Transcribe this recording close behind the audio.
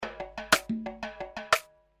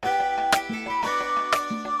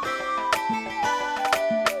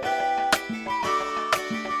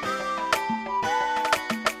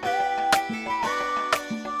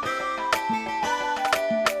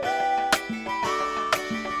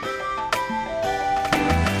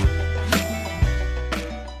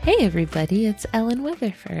Hey everybody, it's Ellen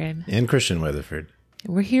Weatherford. And Christian Weatherford.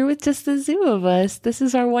 We're here with just the zoo of us. This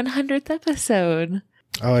is our 100th episode.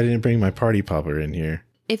 Oh, I didn't bring my party popper in here.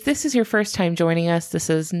 If this is your first time joining us, this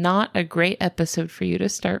is not a great episode for you to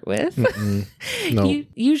start with. No.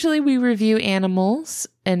 Usually we review animals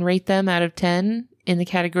and rate them out of 10 in the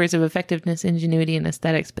categories of effectiveness, ingenuity, and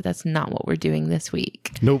aesthetics, but that's not what we're doing this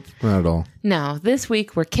week. Nope, not at all. No, this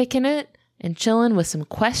week we're kicking it and chilling with some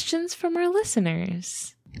questions from our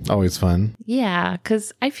listeners. Always fun. Yeah,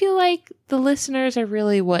 because I feel like the listeners are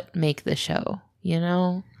really what make the show, you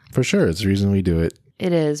know? For sure. It's the reason we do it.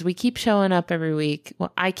 It is. We keep showing up every week.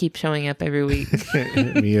 Well, I keep showing up every week.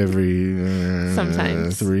 Me every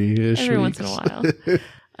Sometimes. 3-ish Every once weeks. in a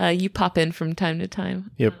while. You pop in from time to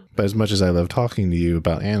time. Yep. But as much as I love talking to you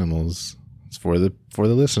about animals, it's for the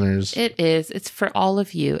listeners. It is. It's for all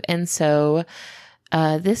of you. And so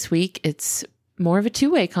this week, it's more of a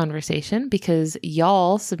two-way conversation because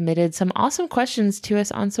y'all submitted some awesome questions to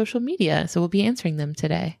us on social media. So we'll be answering them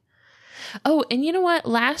today. Oh, and you know what?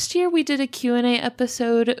 Last year we did a Q&A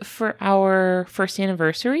episode for our first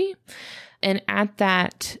anniversary. And at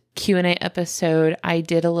that Q&A episode, I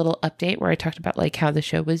did a little update where I talked about like how the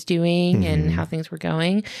show was doing and how things were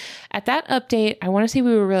going. At that update, I want to say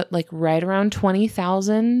we were like right around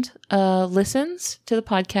 20,000 listens to the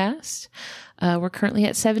podcast. We're currently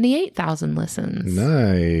at 78,000 listens.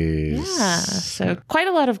 Nice. Yeah. So quite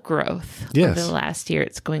a lot of growth Yes. over the last year.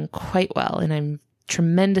 It's going quite well. And I'm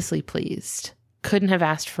tremendously pleased. Couldn't have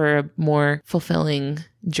asked for a more fulfilling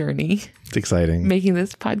journey It's exciting. making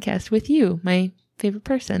this podcast with you, my favorite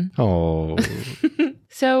person. Oh,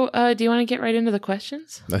 So do you want to get right into the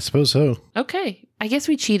questions? I suppose so. Okay. I guess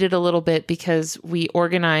we cheated a little bit because we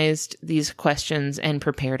organized these questions and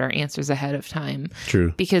prepared our answers ahead of time.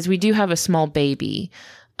 True. Because we do have a small baby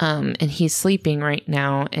and he's sleeping right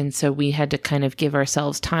now. And so we had to kind of give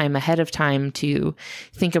ourselves time ahead of time to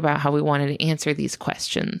think about how we wanted to answer these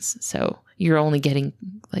questions. So you're only getting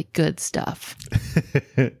like good stuff.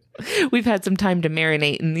 We've had some time to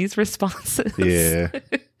marinate in these responses. Yeah.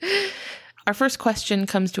 Our first question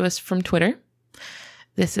comes to us from Twitter.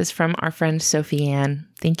 This is from our friend Sophie Ann.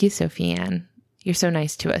 Thank you, Sophie Ann. You're so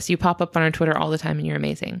nice to us. You pop up on our Twitter all the time and you're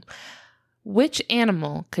amazing. Which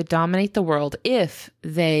animal could dominate the world if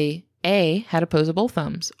they A, had opposable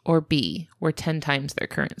thumbs, or B, were 10 times their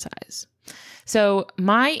current size? So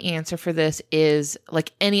my answer for this is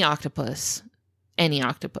like any octopus. Any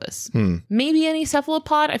octopus. Maybe any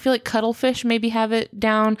cephalopod. I feel like cuttlefish maybe have it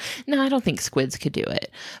down. No, I don't think squids could do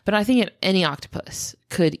it. But I think any octopus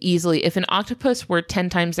could easily, if an octopus were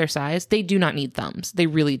 10 times their size, they do not need thumbs. They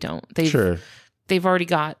really don't. They've already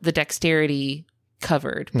got the dexterity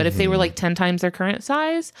covered. But if they were like 10 times their current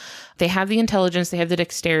size, they have the intelligence, they have the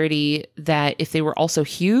dexterity that if they were also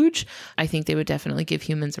huge, I think they would definitely give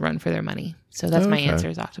humans a run for their money. So that's my answer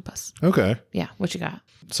is octopus. Okay. Yeah. What you got?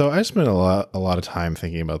 So I spent a lot of time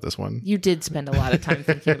thinking about this one. You did spend a lot of time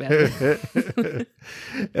thinking about it.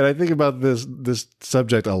 And I think about this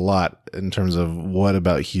subject a lot in terms of what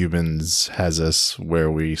about humans has us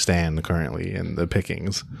where we stand currently in the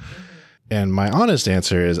pickings. And my honest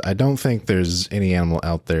answer is I don't think there's any animal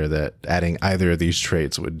out there that adding either of these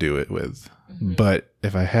traits would do it with. But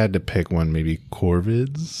if I had to pick one, maybe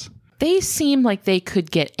corvids. They seem like they could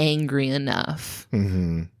get angry enough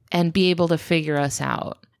and be able to figure us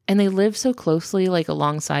out. And they live so closely like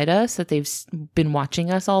alongside us that they've been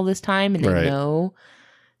watching us all this time and they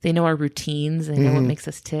know our routines. They know what makes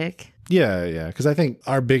us tick. Yeah. Because I think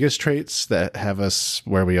our biggest traits that have us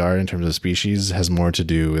where we are in terms of species has more to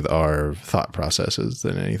do with our thought processes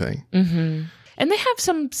than anything. And they have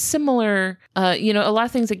some similar, a lot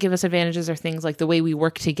of things that give us advantages are things like the way we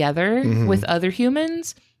work together with other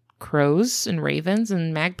humans. Crows and ravens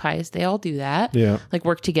and magpies, they all do that. Yeah. Like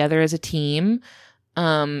work together as a team.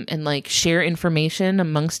 And like share information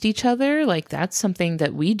amongst each other. Like that's something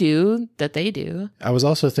that we do that they do. I was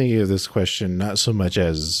also thinking of this question not so much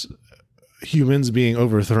as humans being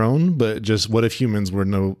overthrown, but just what if humans were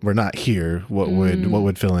not here? What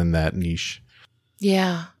would fill in that niche?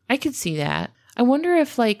 Yeah, I could see that. I wonder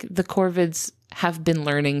if like the corvids have been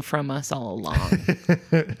learning from us all along.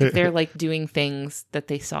 If they're like doing things that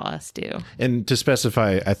they saw us do. And to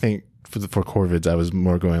specify, I think for corvids, I was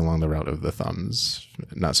more going along the route of the thumbs,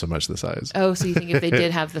 not so much the size. Oh, so you think if they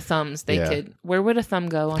did have the thumbs, they could... Where would a thumb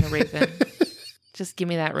go on a raven? Just give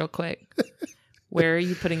me that real quick. Where are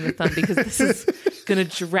you putting the thumb? Because this is going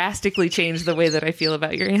to drastically change the way that I feel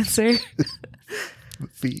about your answer.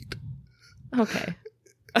 Feet. Okay.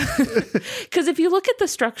 Because if you look at the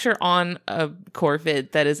structure on a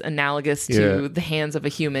corvid that is analogous to the hands of a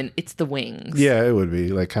human, it's the wings. Yeah, it would be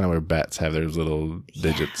like kind of where bats have their little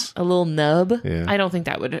digits. A little nub. Yeah. I don't think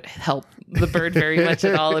that would help the bird very much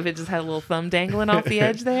at all if it just had a little thumb dangling off the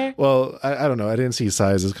edge there. Well, I don't know. I didn't see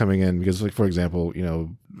sizes coming in because, like, for example,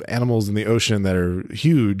 animals in the ocean that are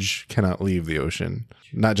huge cannot leave the ocean.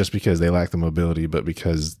 Not just because they lack the mobility, but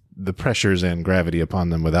because the pressures and gravity upon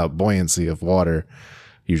them without buoyancy of water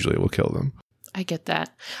usually will kill them. I get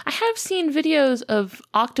that. I have seen videos of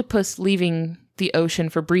octopus leaving the ocean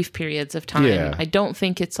for brief periods of time. Yeah. I don't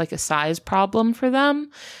think it's like a size problem for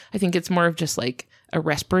them. I think it's more of just like a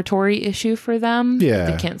respiratory issue for them.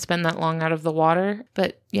 Yeah. They can't spend that long out of the water.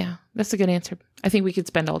 But yeah, that's a good answer. I think we could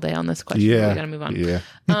spend all day on this question. Yeah. We got to move on. Yeah.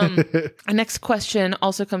 Our next question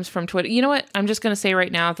also comes from Twitter. You know what? I'm just going to say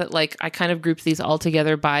right now that like I kind of grouped these all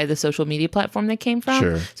together by the social media platform they came from.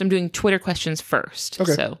 Sure. So I'm doing Twitter questions first.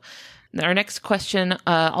 Okay. So our next question,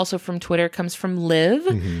 also from Twitter, comes from Liv,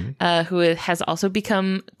 who has also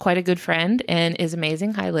become quite a good friend and is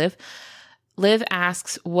amazing. Hi, Liv. Liv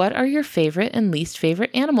asks, what are your favorite and least favorite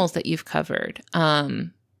animals that you've covered?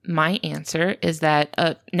 My answer is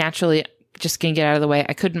that naturally, just going to get out of the way,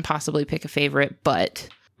 I couldn't possibly pick a favorite, but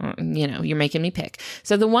you're making me pick.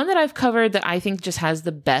 So the one that I've covered that I think just has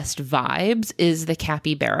the best vibes is the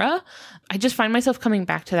capybara. I just find myself coming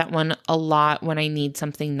back to that one a lot when I need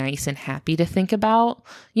something nice and happy to think about.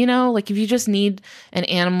 Like if you just need an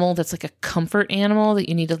animal that's like a comfort animal that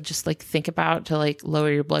you need to just like think about to like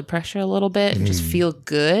lower your blood pressure a little bit and just feel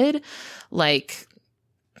good, like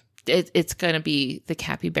it's going to be the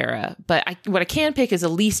capybara. But what I can pick is a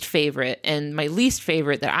least favorite. And my least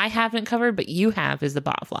favorite that I haven't covered, but you have, is the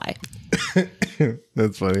botfly.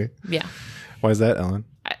 That's funny. Yeah. Why is that, Ellen?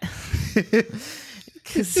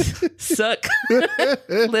 Because suck.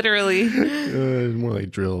 Literally. More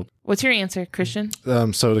like drill. What's your answer, Christian?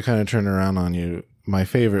 So to kind of turn around on you, my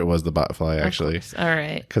favorite was the botfly, actually. All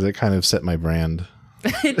right. Because it kind of set my brand.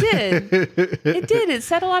 It did. It did. It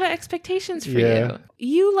set a lot of expectations for you.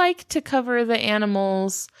 You like to cover the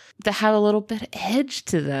animals that have a little bit of edge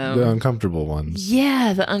to them. The uncomfortable ones.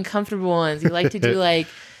 Yeah, the uncomfortable ones. You like to do like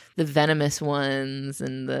the venomous ones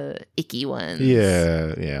and the icky ones.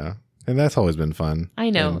 Yeah. And that's always been fun. I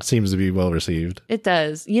know. And seems to be well received. It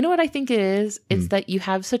does. You know what I think it is? It's that you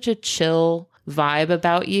have such a chill vibe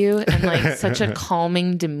about you and like such a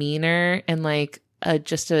calming demeanor and like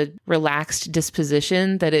just a relaxed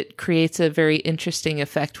disposition that it creates a very interesting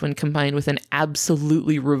effect when combined with an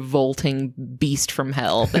absolutely revolting beast from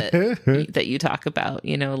hell that you talk about.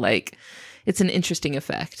 Like it's an interesting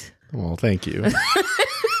effect. Well, thank you.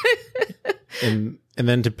 And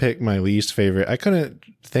then to pick my least favorite, I couldn't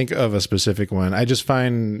think of a specific one. I just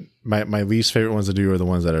find my least favorite ones to do are the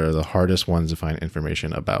ones that are the hardest ones to find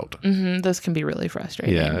information about. Those can be really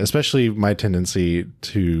frustrating. Yeah, especially my tendency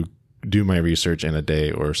to do my research in a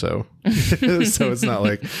day or so. So it's not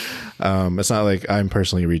like I'm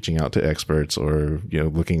personally reaching out to experts or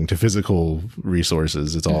looking to physical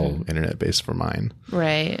resources. It's all internet based for mine.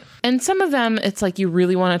 Right. And some of them, it's like you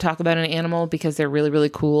really want to talk about an animal because they're really, really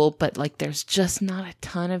cool, but like there's just not a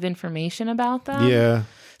ton of information about them. Yeah.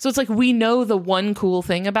 So it's like we know the one cool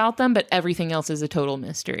thing about them, but everything else is a total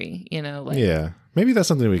mystery, Yeah. Maybe that's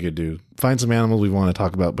something we could do. Find some animals we want to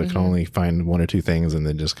talk about, but can only find one or two things and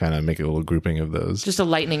then just kind of make a little grouping of those. Just a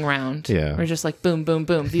lightning round. Yeah. We're just like, boom, boom,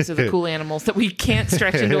 boom. These are the cool animals that we can't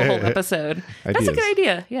stretch into a whole episode. That's a good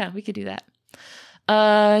idea. Yeah, we could do that.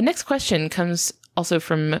 Next question comes also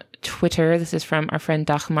from Twitter. This is from our friend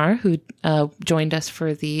Dagmar, who joined us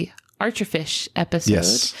for the Archerfish episode.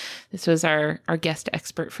 Yes. This was our guest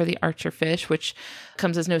expert for the Archerfish, which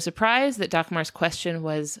comes as no surprise that Dagmar's question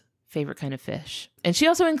was favorite kind of fish. And she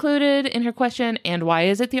also included in her question, and why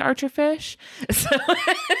is it the Archerfish? So,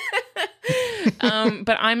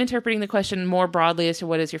 but I'm interpreting the question more broadly as to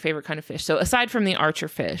what is your favorite kind of fish. So aside from the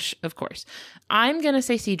Archerfish, of course, I'm going to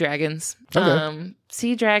say sea dragons. Okay.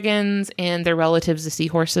 Sea dragons and their relatives, the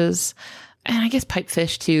seahorses. And I guess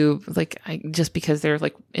pipefish too, just because they're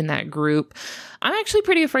like in that group. I'm actually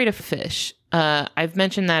pretty afraid of fish. I've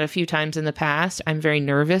mentioned that a few times in the past. I'm very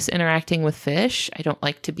nervous interacting with fish. I don't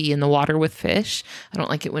like to be in the water with fish. I don't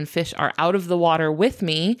like it when fish are out of the water with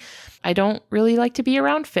me. I don't really like to be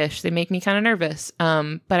around fish. They make me kind of nervous.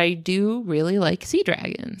 But I do really like sea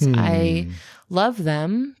dragons. I love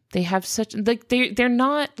them. They have such they're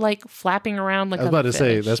not like flapping around like I was about to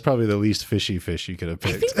say fish. that's probably the least fishy fish you could have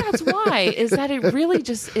picked. I think that's why is that it really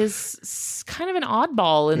just is kind of an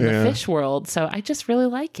oddball in the fish world. So I just really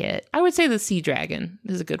like it. I would say the sea dragon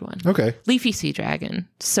is a good one. Okay. Leafy sea dragon,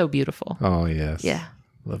 so beautiful. Oh yes. Yeah.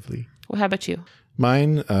 Lovely. Well, how about you?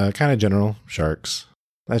 Mine, kind of general, sharks.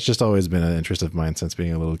 That's just always been an interest of mine since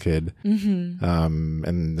being a little kid. Mm-hmm.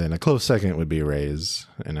 And then a close second would be rays.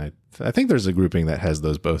 And I think there's a grouping that has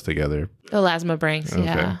those both together. Elasmobranchs, Okay.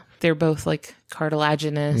 yeah. They're both like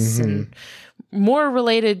cartilaginous and more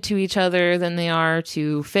related to each other than they are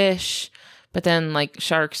to fish. But then like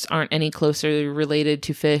sharks aren't any closer related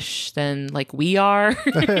to fish than like we are.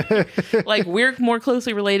 Like we're more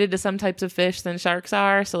closely related to some types of fish than sharks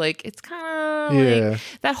are. So like it's kind of like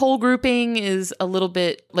that whole grouping is a little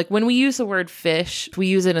bit like when we use the word fish, we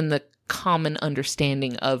use it in the common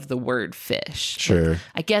understanding of the word fish. Sure. Like,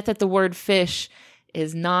 I get that the word fish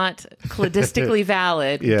is not cladistically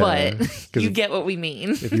valid, Yeah, but you get what we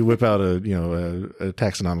mean. If you whip out a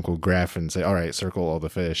taxonomical graph and say, all right, circle all the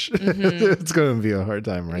fish, it's going to be a hard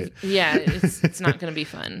time, right? Yeah, it's not going to be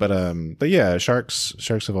fun. But yeah, sharks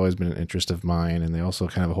have always been an interest of mine, and they also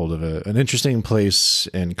kind of hold an interesting place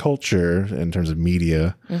in culture in terms of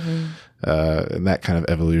media, and that kind of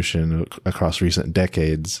evolution across recent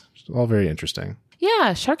decades. All very interesting.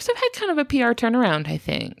 Yeah, sharks have had kind of a PR turnaround, I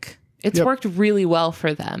think. It's worked really well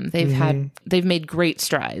for them. They've made great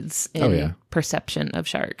strides in perception of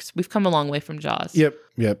sharks. We've come a long way from Jaws.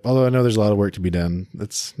 Yep. Although I know there's a lot of work to be done.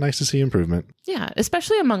 It's nice to see improvement. Yeah,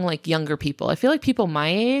 especially among like younger people. I feel like people my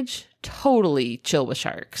age totally chill with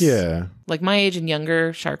sharks. Yeah. Like my age and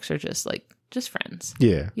younger, sharks are just friends.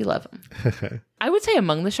 Yeah. You love them. I would say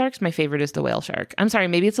among the sharks, my favorite is the whale shark. I'm sorry,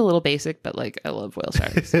 maybe it's a little basic, but like I love whale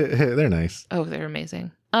sharks. They're nice. Oh, they're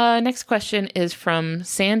amazing. Next question is from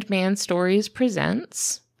Sandman Stories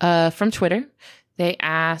Presents from Twitter. They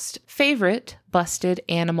asked, favorite busted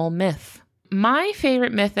animal myth. My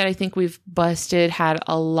favorite myth that I think we've busted had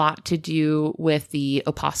a lot to do with the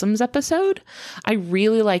opossums episode. I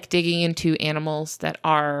really like digging into animals that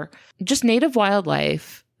are just native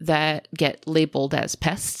wildlife that get labeled as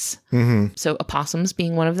pests. So opossums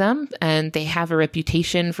being one of them. And they have a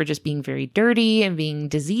reputation for just being very dirty and being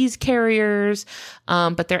disease carriers.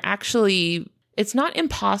 But they're actually, it's not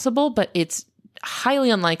impossible, but it's highly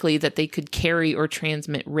unlikely that they could carry or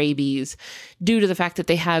transmit rabies due to the fact that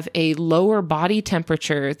they have a lower body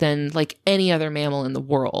temperature than like any other mammal in the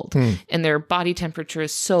world. And their body temperature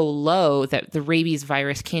is so low that the rabies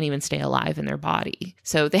virus can't even stay alive in their body.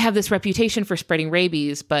 So they have this reputation for spreading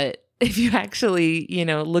rabies, but if you actually,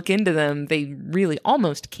 look into them, they really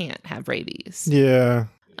almost can't have rabies. Yeah.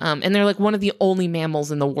 And they're like one of the only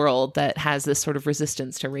mammals in the world that has this sort of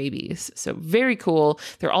resistance to rabies. So very cool.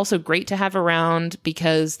 They're also great to have around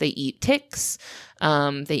because they eat ticks.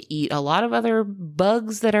 They eat a lot of other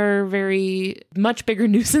bugs that are very much bigger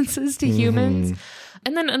nuisances to humans.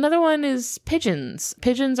 And then another one is pigeons.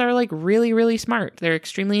 Pigeons are like really, really smart. They're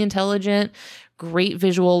extremely intelligent, great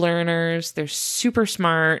visual learners. They're super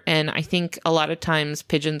smart. And I think a lot of times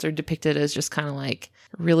pigeons are depicted as just kind of like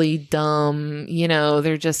really dumb,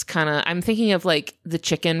 they're just kind of, I'm thinking of like the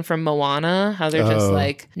chicken from Moana, how they're just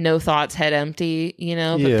like no thoughts, head empty,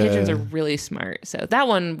 but pigeons are really smart. So that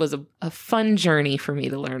one was a fun journey for me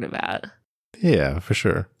to learn about. Yeah, for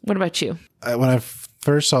sure. What about you? When I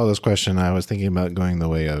first saw this question, I was thinking about going the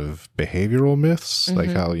way of behavioral myths, like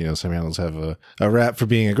how, some animals have a rap for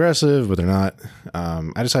being aggressive, but they're not.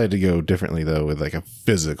 I decided to go differently, though, with like a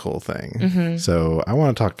physical thing. So I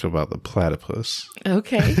want to talk about the platypus.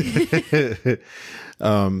 Okay.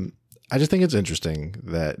 I just think it's interesting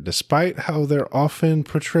that despite how they're often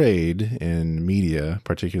portrayed in media,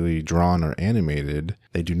 particularly drawn or animated,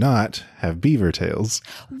 they do not have beaver tails.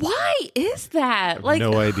 Why is that? Like,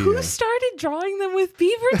 no idea. Who started drawing them with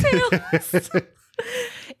beaver tails?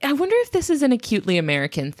 I wonder if this is an acutely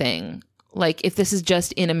American thing. Like, if this is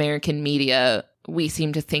just in American media, we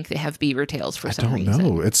seem to think they have beaver tails for some reason. I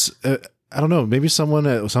don't know. It's... I don't know. Maybe someone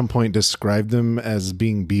at some point described them as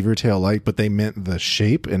being beaver tail-like, but they meant the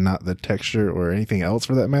shape and not the texture or anything else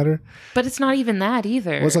for that matter. But it's not even that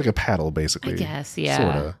either. Well, it's like a paddle, basically. I guess, yeah.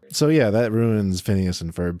 Sorta. So yeah, that ruins Phineas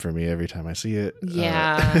and Ferb for me every time I see it.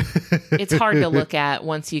 Yeah. It's hard to look at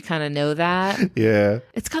once you kind of know that. Yeah.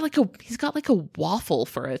 He's got like a waffle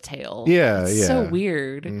for a tail. Yeah, it's so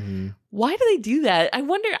weird. Why do they do that? I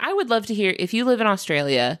wonder, I would love to hear if you live in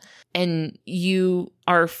Australia and you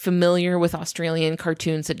are familiar with Australian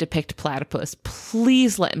cartoons that depict platypus,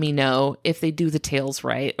 please let me know if they do the tails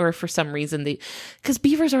right or if for some reason because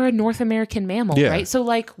beavers are a North American mammal, right? So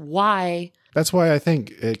like, why? That's why I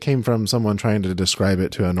think it came from someone trying to describe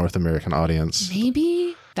it to a North American audience.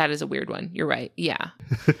 Maybe. That is a weird one. You're right. Yeah.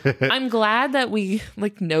 I'm glad that we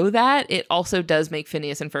know that. It also does make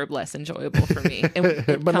Phineas and Ferb less enjoyable for me.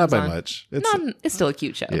 But not by much. It's still a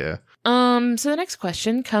cute show. Yeah. So the next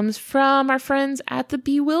question comes from our friends at the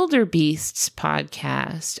Bewilder Beasts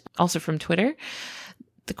podcast, also from Twitter.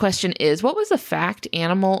 The question is, what was the fact,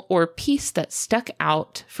 animal, or piece that stuck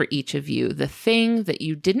out for each of you? The thing that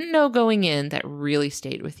you didn't know going in that really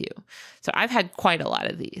stayed with you. So I've had quite a lot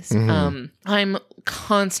of these. Mm-hmm. I'm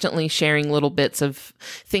constantly sharing little bits of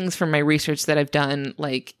things from my research that I've done,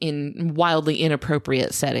 like in wildly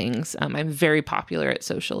inappropriate settings. I'm very popular at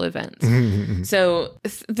social events. So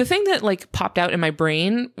the thing that like popped out in my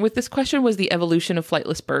brain with this question was the evolution of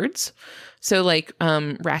flightless birds. So like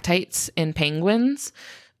ratites and penguins.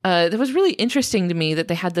 It was really interesting to me that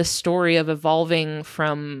they had this story of evolving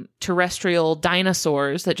from terrestrial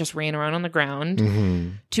dinosaurs that just ran around on the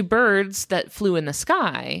ground to birds that flew in the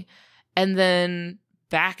sky and then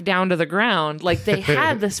back down to the ground. Like they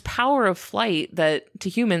had this power of flight that to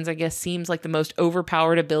humans, I guess, seems like the most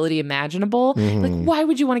overpowered ability imaginable. Like, why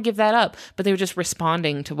would you want to give that up? But they were just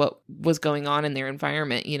responding to what was going on in their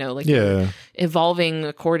environment, like evolving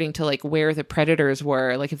according to like where the predators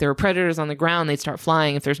were. Like if there were predators on the ground, they'd start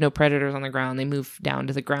flying. If there's no predators on the ground, they move down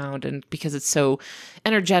to the ground. And because it's so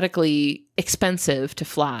energetically expensive to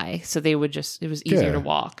fly, so they would it was easier to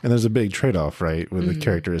walk. And there's a big trade-off, right, with the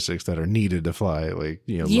characteristics that are needed to fly, like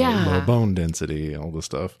low bone density, all this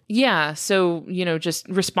stuff. Yeah, so just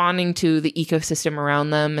responding to the ecosystem around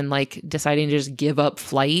them and like deciding to just give up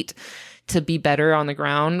flight to be better on the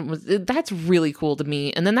ground, that's really cool to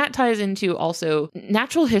me. And then that ties into also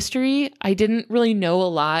natural history. I didn't really know a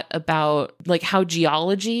lot about like how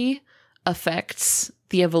geology affects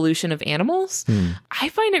the evolution of animals. I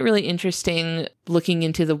find it really interesting looking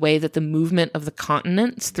into the way that the movement of the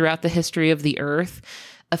continents throughout the history of the Earth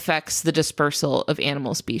affects the dispersal of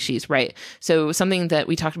animal species, right? So something that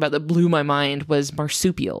we talked about that blew my mind was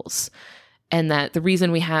marsupials. And that the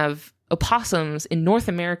reason we have opossums in North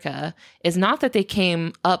America is not that they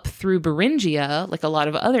came up through Beringia, like a lot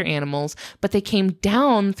of other animals, but they came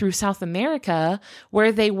down through South America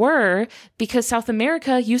where they were because South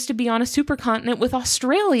America used to be on a supercontinent with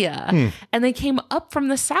Australia. And they came up from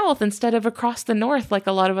the south instead of across the north like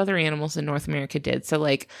a lot of other animals in North America did. So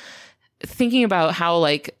like thinking about how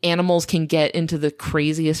like animals can get into the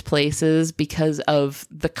craziest places because of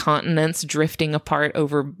the continents drifting apart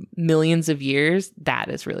over millions of years, that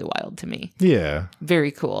is really wild to me. Yeah.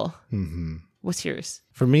 Very cool. What's yours?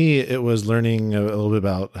 For me, it was learning a little bit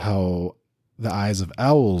about how the eyes of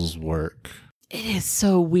owls work. It is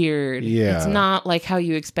so weird. Yeah. It's not like how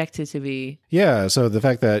you expect it to be. Yeah. So the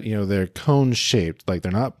fact that, they're cone shaped, like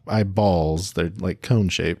they're not eyeballs, they're like cone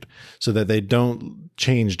shaped so that they don't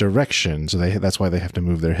change direction. So that's why they have to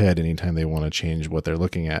move their head anytime they want to change what they're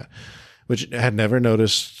looking at, which I had never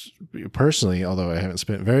noticed personally, although I haven't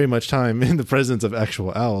spent very much time in the presence of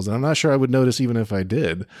actual owls. And I'm not sure I would notice even if I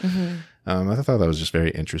did. I thought that was just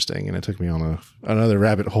very interesting, and it took me on another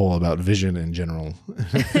rabbit hole about vision in general.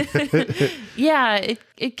 Yeah,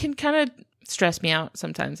 it can kind of stress me out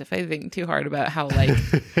sometimes if I think too hard about how like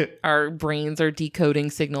our brains are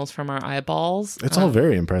decoding signals from our eyeballs. It's all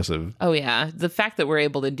very impressive. Oh yeah, the fact that we're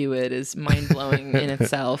able to do it is mind-blowing in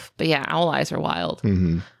itself. But yeah, owl eyes are wild.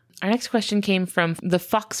 Our next question came from the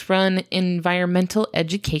Fox Run Environmental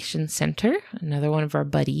Education Center, another one of our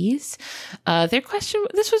buddies. Their question,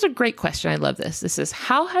 this was a great question. I love this. This is,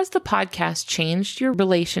 how has the podcast changed your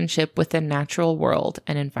relationship with the natural world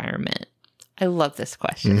and environment? I love this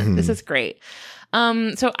question. This is great.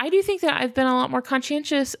 So I do think that I've been a lot more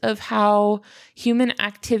conscientious of how human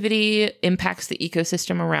activity impacts the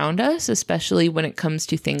ecosystem around us, especially when it comes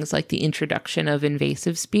to things like the introduction of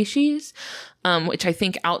invasive species, which I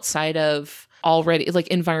think outside of already like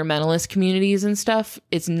environmentalist communities and stuff,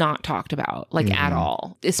 it's not talked about like at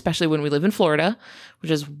all, especially when we live in Florida,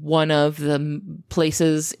 which is one of the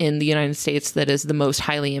places in the United States that is the most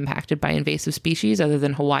highly impacted by invasive species other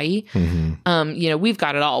than Hawaii. We've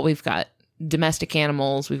got it all. We've got domestic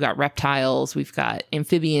animals, we've got reptiles, we've got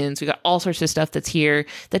amphibians, we've got all sorts of stuff that's here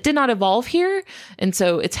that did not evolve here. And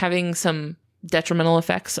so it's having some detrimental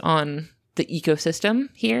effects on the ecosystem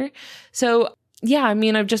here. So yeah, I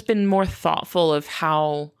mean, I've just been more thoughtful of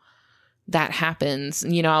how that happens.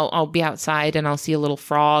 I'll be outside and I'll see a little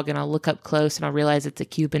frog and I'll look up close and I'll realize it's a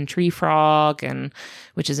Cuban tree frog, and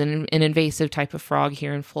which is an invasive type of frog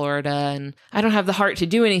here in Florida. And I don't have the heart to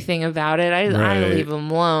do anything about it. I leave them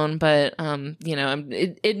alone. But,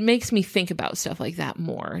 it makes me think about stuff like that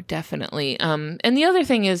more, definitely. And the other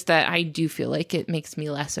thing is that I do feel like it makes me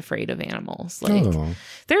less afraid of animals. Like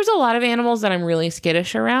there's a lot of animals that I'm really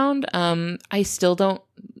skittish around. I still don't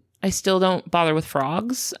I still don't bother with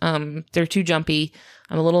frogs. They're too jumpy.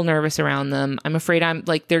 I'm a little nervous around them. I'm afraid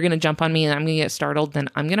they're going to jump on me and I'm going to get startled, then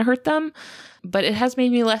I'm going to hurt them. But it has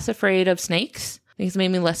made me less afraid of snakes. I think it's made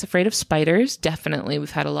me less afraid of spiders. Definitely.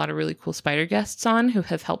 We've had a lot of really cool spider guests on who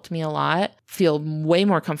have helped me a lot. Feel way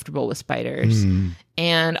more comfortable with spiders.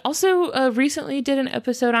 And also recently did an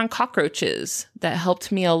episode on cockroaches that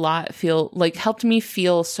helped me a lot helped me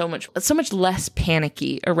feel so much less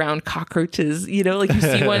panicky around cockroaches. You know, like you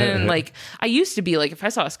see one and like, I used to be like, if I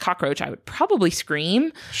saw a cockroach, I would probably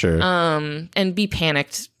scream. Sure. And be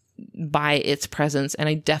panicked by its presence. And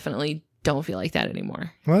I definitely don't feel like that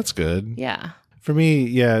anymore. Well, that's good. Yeah. For me,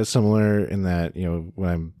 yeah, similar in that, when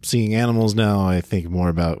I'm seeing animals now, I think more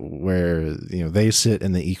about where, they sit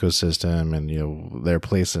in the ecosystem and, their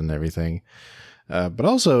place and everything. But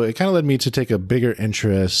also it kind of led me to take a bigger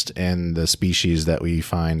interest in the species that we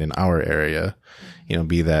find in our area,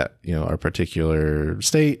 be that, our particular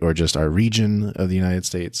state or just our region of the United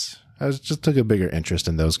States. I just took a bigger interest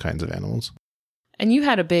in those kinds of animals. And you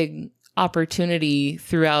had a big opportunity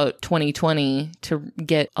throughout 2020 to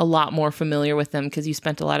get a lot more familiar with them because you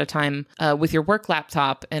spent a lot of time with your work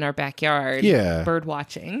laptop in our backyard bird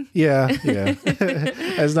watching. Yeah.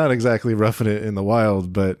 It's not exactly roughing it in the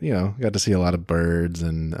wild, but got to see a lot of birds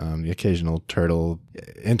and the occasional turtle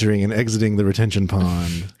entering and exiting the retention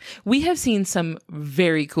pond. We have seen some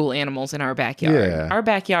very cool animals in our backyard. Yeah. Our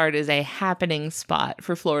backyard is a happening spot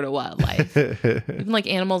for Florida wildlife. Even like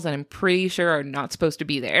animals that I'm pretty sure are not supposed to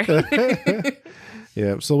be there.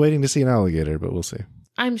 Yeah, I'm still waiting to see an alligator, but we'll see.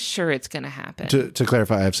 I'm sure it's going to happen. To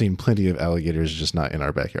clarify, I've seen plenty of alligators, just not in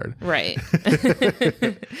our backyard. Right.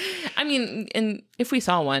 I mean, and if we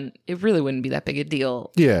saw one, it really wouldn't be that big a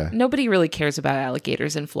deal. Yeah. Nobody really cares about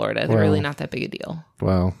alligators in Florida. They're really not that big a deal.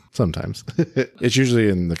 Well, sometimes. It's usually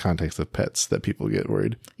in the context of pets that people get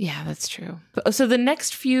worried. Yeah, that's true. So the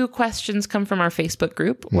next few questions come from our Facebook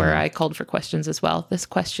group where I called for questions as well. This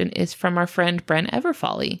question is from our friend Bren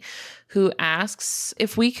Everfolly, who asks,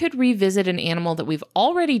 if we could revisit an animal that we've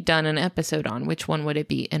already done an episode on, which one would it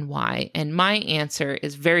be and why? And my answer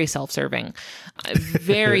is very self-serving.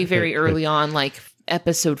 Very, very early on, like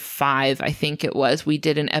episode 5, I think it was, we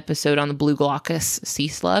did an episode on the blue glaucus sea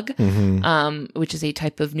slug, which is a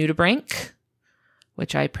type of nudibranch,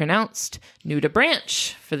 which I pronounced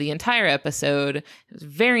nudibranch for the entire episode. It was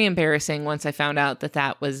very embarrassing once I found out that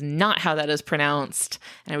that was not how that is pronounced,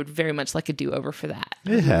 and I would very much like a do-over for that.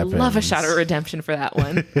 It happens. Love a shot of redemption for that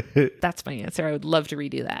one. That's my answer. I would love to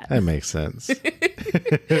redo that. That makes sense.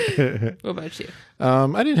 What about you?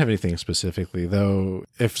 I didn't have anything specifically, though.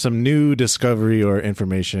 If some new discovery or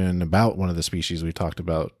information about one of the species we talked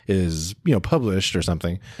about is, published or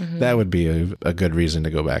something, that would be a good reason to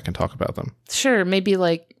go back and talk about them. Sure. Maybe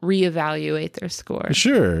like reevaluate their score.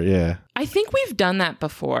 Sure. Yeah. I think we've done that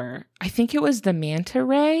before. I think it was the manta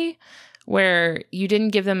ray, where you didn't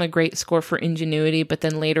give them a great score for ingenuity, but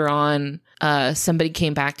then later on, somebody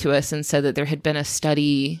came back to us and said that there had been a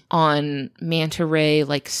study on manta ray,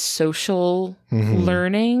 like social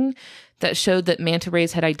learning, that showed that manta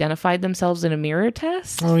rays had identified themselves in a mirror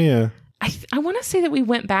test. Oh, yeah. I want to say that we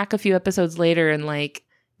went back a few episodes later and like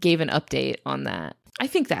gave an update on that. I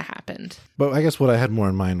think that happened. But I guess what I had more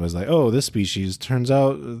in mind was like, oh, this species, turns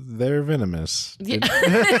out they're venomous. Didn't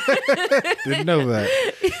know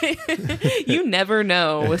that. You never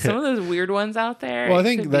know with some of those weird ones out there. Well, I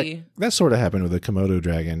think that sort of happened with the Komodo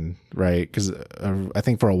dragon, right? Because I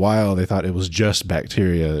think for a while they thought it was just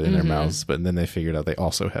bacteria in their mouths, but then they figured out they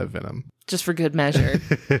also have venom. Just for good measure.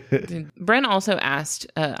 Bren also asked,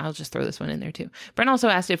 I'll just throw this one in there too. Bren also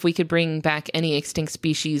asked if we could bring back any extinct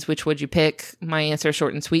species, which would you pick? My answer,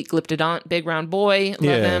 short and sweet, Glyptodont, big round boy.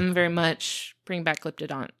 Love them very much. Bring back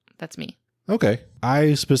Glyptodont. That's me. Okay.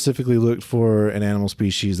 I specifically looked for an animal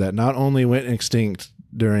species that not only went extinct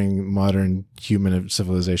during modern human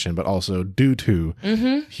civilization, but also due to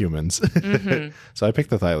humans. So I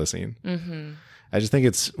picked the thylacine. I just think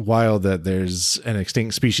it's wild that there's an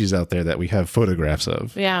extinct species out there that we have photographs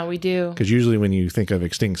of. Yeah, we do. Because usually when you think of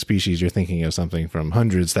extinct species, you're thinking of something from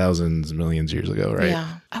hundreds, thousands, millions of years ago, right?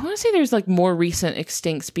 Yeah. I want to say there's like more recent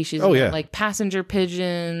extinct species. Oh, yeah. Like passenger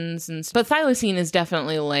pigeons. But thylacine is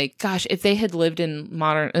definitely like, gosh, if they had lived in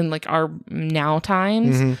like our now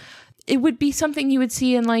times, it would be something you would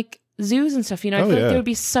see in like zoos and stuff. I feel like they would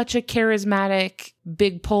be such a charismatic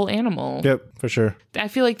big pole animal. Yep, for sure. I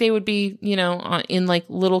feel like they would be, in like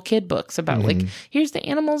little kid books about like, here's the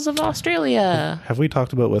animals of Australia. Have we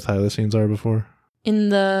talked about what thylacines are before? In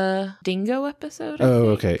the dingo episode?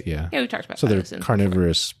 Okay, yeah. Yeah, we talked about thylacines. So they're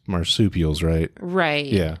carnivorous marsupials, right? Right.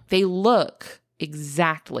 Yeah. They look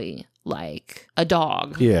exactly like a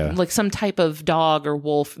dog. Yeah. Like some type of dog or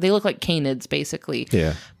wolf. They look like canids, basically.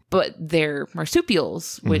 Yeah. But they're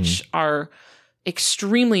marsupials, which are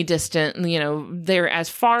extremely distant. You know, they're as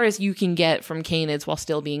far as you can get from canids while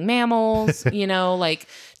still being mammals. You know, like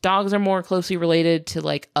dogs are more closely related to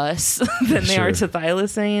like us than they are to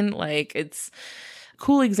thylacine. Like it's a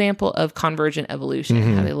cool example of convergent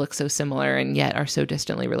evolution, how they look so similar and yet are so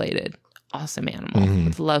distantly related. Awesome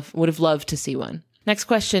animal. Would have loved to see one. Next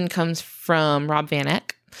question comes from Rob Van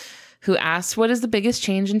Eck, who asks, what is the biggest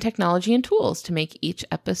change in technology and tools to make each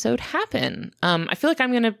episode happen? I feel like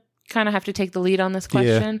I'm going to kind of have to take the lead on this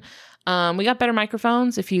question. We got better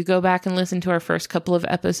microphones. If you go back and listen to our first couple of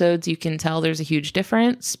episodes, you can tell there's a huge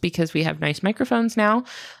difference because we have nice microphones now.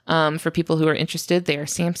 For people who are interested, they are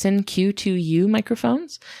Samson Q2U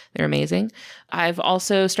microphones. They're amazing. I've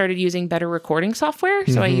also started using better recording software.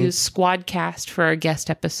 So I use Squadcast for our guest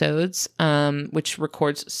episodes, which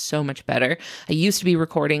records so much better. I used to be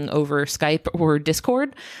recording over Skype or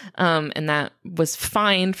Discord, and that was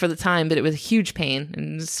fine for the time, but it was a huge pain,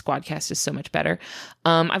 and Squadcast is so much better.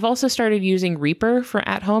 I've also started using Reaper for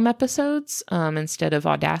at-home episodes instead of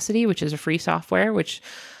Audacity, which is a free software, which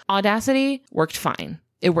Audacity worked fine.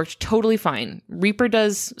 It worked totally fine. Reaper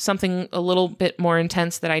does something a little bit more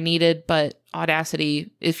intense that I needed, but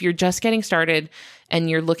Audacity, if you're just getting started and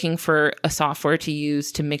you're looking for a software to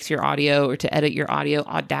use to mix your audio or to edit your audio,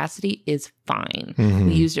 Audacity is fine.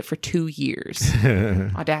 We used it for 2 years.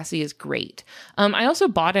 Audacity is great. I also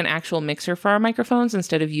bought an actual mixer for our microphones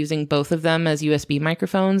instead of using both of them as USB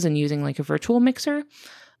microphones and using like a virtual mixer.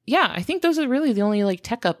 Yeah, I think those are really the only like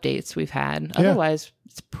tech updates we've had. Otherwise,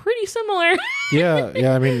 it's pretty similar.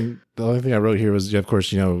 Yeah. I mean, the only thing I wrote here was, of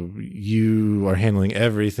course, you know, you are handling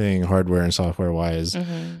everything hardware and software wise.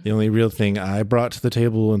 The only real thing I brought to the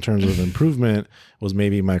table in terms of improvement was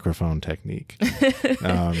maybe microphone technique,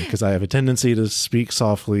 because I have a tendency to speak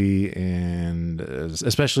softly, and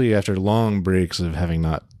especially after long breaks of having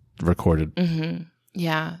not recorded.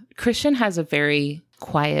 Yeah, Christian has a very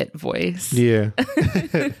quiet voice. Yeah.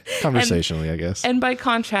 Conversationally, I guess. And by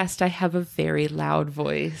contrast, I have a very loud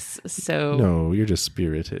voice. So no, you're just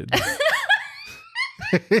spirited.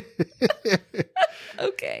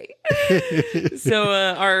 Okay.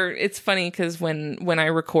 So it's funny because when I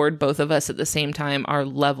record both of us at the same time, our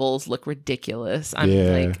levels look ridiculous.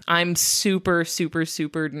 I'm super, super,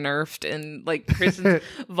 super nerfed, and like Chris's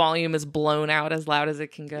volume is blown out as loud as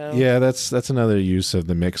it can go. Yeah, that's another use of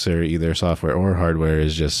the mixer, either software or hardware,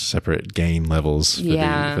 is just separate gain levels for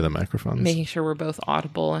the microphones. Making sure we're both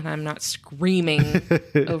audible and I'm not screaming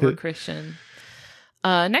over Christian.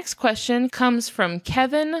 Next question comes from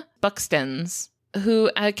Kevin Buxtons,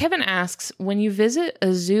 who Kevin asks, when you visit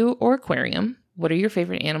a zoo or aquarium, what are your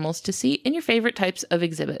favorite animals to see and your favorite types of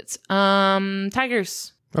exhibits?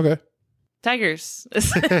 Tigers. Okay. Tigers.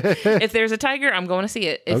 If there's a tiger, I'm going to see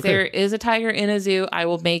it. If there is a tiger in a zoo,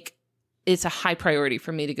 it's a high priority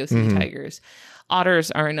for me to go see tigers.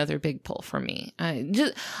 Otters are another big pull for me.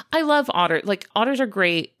 I love otters. Like, otters are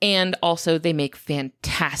great, and also they make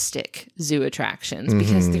fantastic zoo attractions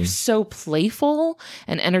because they're so playful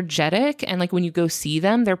and energetic, and like when you go see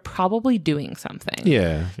them, they're probably doing something.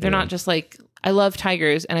 Yeah. They're not just like, I love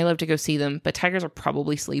tigers and I love to go see them, but tigers are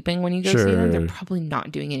probably sleeping when you go see them. They're probably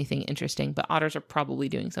not doing anything interesting, but otters are probably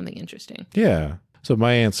doing something interesting. Yeah. So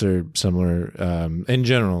my answer, similar, in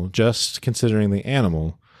general, just considering the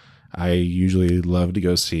animal, I usually love to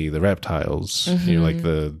go see the reptiles, like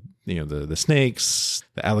the snakes,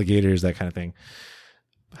 the alligators, that kind of thing.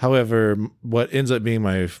 However, what ends up being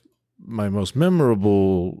my most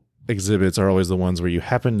memorable exhibits are always the ones where you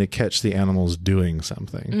happen to catch the animals doing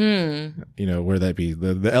something. Where that be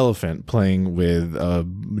the elephant playing with a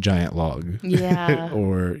giant log. Yeah.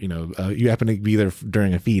 Or, you happen to be there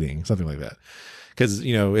during a feeding, something like that. Because,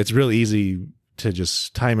 it's real easy to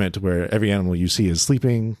just time it to where every animal you see is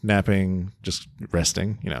sleeping, napping, just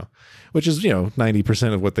resting, which is,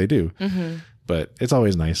 90% of what they do. But it's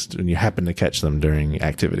always nice when you happen to catch them during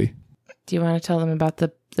activity. Do you want to tell them about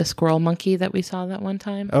the squirrel monkey that we saw that one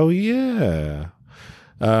time? Oh, yeah.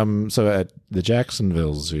 So at the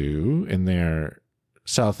Jacksonville Zoo, in their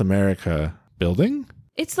South America building,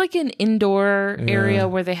 it's like an indoor area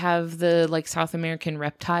where they have the like South American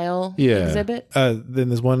reptile exhibit. Then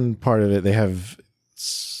there's one part of it, they have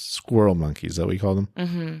squirrel monkeys, that we call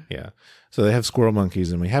them. Yeah. So they have squirrel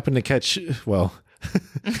monkeys, and we happen to catch,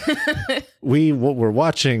 we were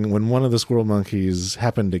watching when one of the squirrel monkeys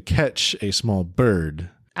happened to catch a small bird.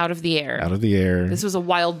 Out of the air. This was a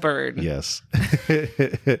wild bird. Yes.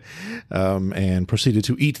 And proceeded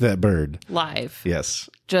to eat that bird. Live. Yes.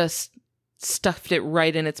 Just stuffed it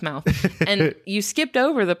right in its mouth. And you skipped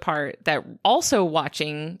over the part that also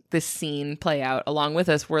watching this scene play out along with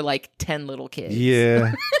us were like 10 little kids.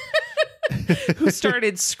 Yeah. Who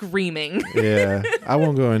started screaming. Yeah. I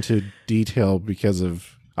won't go into detail because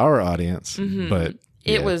of our audience, but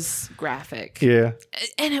it was graphic. Yeah.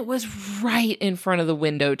 And it was right in front of the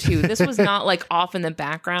window too. This was not like off in the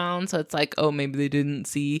background. So it's like, oh, maybe they didn't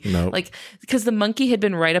see. No. Like, because the monkey had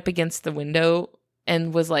been right up against the window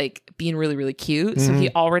and was like being really, really cute. So he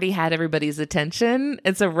already had everybody's attention.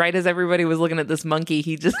 And so right as everybody was looking at this monkey,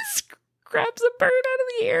 he just grabs a bird out of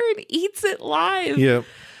the air and eats it live. Yep.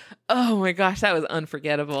 Oh my gosh, that was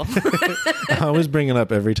unforgettable. I always bring it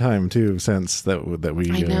up every time too, since that we.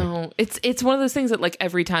 I know it's one of those things that like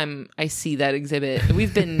every time I see that exhibit,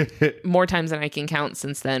 we've been more times than I can count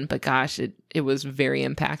since then. But gosh, it was very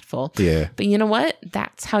impactful. Yeah. But you know what?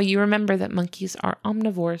 That's how you remember that monkeys are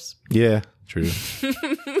omnivores. Yeah. True.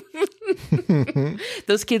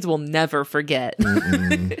 Those kids will never forget.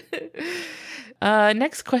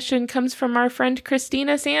 Next question comes from our friend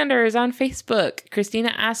Christina Sanders on Facebook.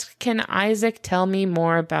 Christina asks, can Isaac tell me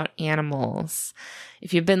more about animals?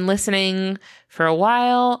 If you've been listening for a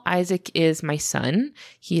while, Isaac is my son.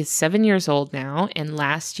 He is 7 years old now. And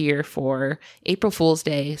last year for April Fool's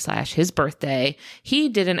Day / his birthday, he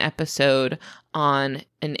did an episode on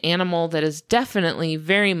an animal that is definitely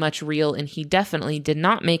very much real. And he definitely did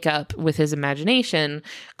not make up with his imagination,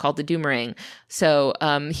 called the Doomerang. So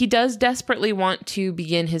he does desperately want to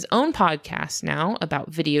begin his own podcast now about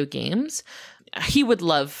video games. He would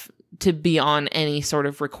love to be on any sort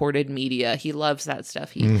of recorded media. He loves that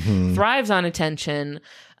stuff. He thrives on attention.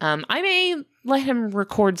 I may let him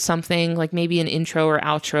record something like maybe an intro or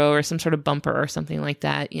outro or some sort of bumper or something like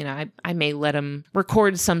that. You know, I may let him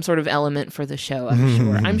record some sort of element for the show.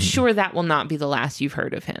 I'm sure that will not be the last you've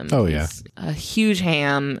heard of him. Oh, yeah. He's a huge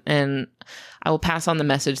ham, and I will pass on the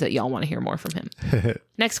message that y'all want to hear more from him.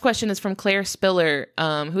 Next question is from Claire Spiller,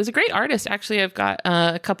 who is a great artist. Actually, I've got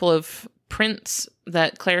a couple of prints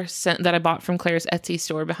that Claire sent that I bought from Claire's Etsy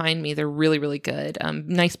store behind me. They're really, really good.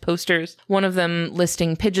 Nice posters. One of them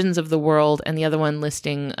listing pigeons of the world, and the other one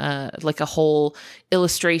listing like a whole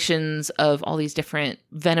illustrations of all these different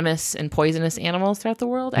venomous and poisonous animals throughout the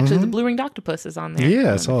world. Actually, the blue-ringed octopus is on there.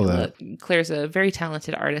 Yeah, I saw that. Claire's a very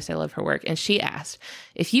talented artist. I love her work. And she asked,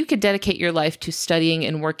 if you could dedicate your life to studying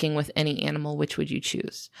and working with any animal, which would you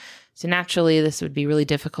choose? So naturally, this would be really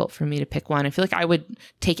difficult for me to pick one. I feel like I would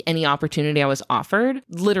take any opportunity I was offered,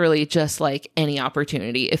 literally just like any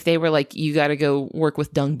opportunity. If they were like, you got to go work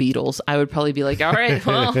with dung beetles, I would probably be like, all right,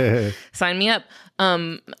 well, sign me up.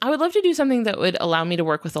 I would love to do something that would allow me to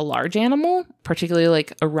work with a large animal, particularly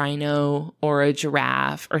like a rhino or a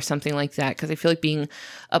giraffe or something like that, because I feel like being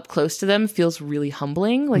up close to them feels really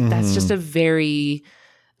humbling. Like that's just a very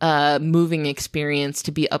moving experience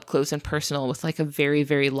to be up close and personal with like a very,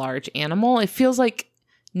 very large animal. It feels like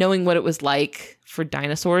knowing what it was like for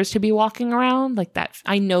dinosaurs to be walking around like that.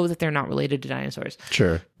 I know that they're not related to dinosaurs.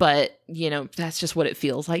 Sure. But, you know, that's just what it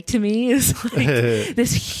feels like to me, is like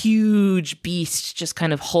this huge beast just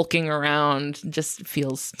kind of hulking around just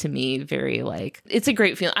feels to me very like, it's a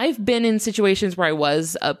great feeling. I've been in situations where I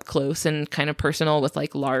was up close and kind of personal with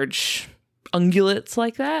like large ungulates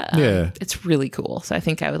like that. Yeah. It's really cool. So I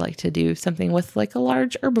think I would like to do something with like a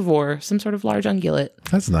large herbivore, some sort of large ungulate.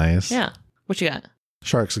 That's nice. Yeah. What you got?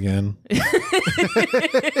 Sharks again.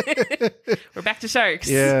 We're back to sharks.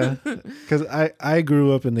 Yeah. Because I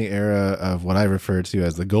grew up in the era of what I refer to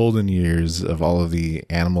as the golden years of all of the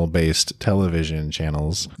animal-based television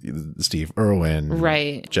channels. Steve Irwin.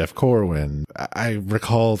 Right. Jeff Corwin. I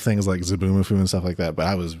recall things like Zaboomafoo and stuff like that, but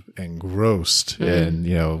I was engrossed in,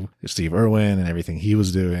 you know, Steve Irwin and everything he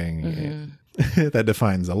was doing. That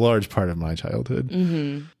defines a large part of my childhood.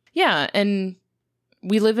 Yeah. And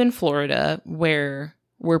we live in Florida, where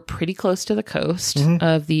we're pretty close to the coast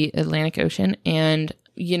of the Atlantic Ocean. And,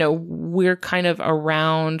 you know, we're kind of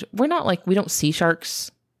around, we're not like, we don't see sharks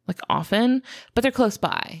like often, but they're close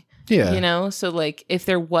by. Yeah. You know, so like if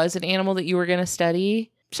there was an animal that you were going to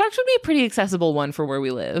study, sharks would be a pretty accessible one for where we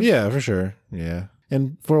live. Yeah, for sure. Yeah.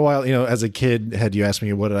 And for a while, you know, as a kid, had you asked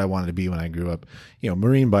me what did I want to be when I grew up, you know,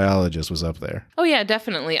 marine biologist was up there. Oh, yeah,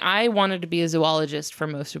 definitely. I wanted to be a zoologist for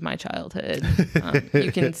most of my childhood.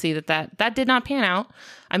 You can see that did not pan out.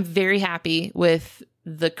 I'm very happy with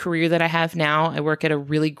the career that I have now. I work at a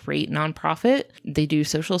really great nonprofit. They do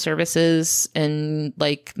social services and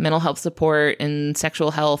like mental health support and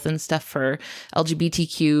sexual health and stuff for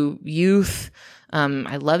LGBTQ youth.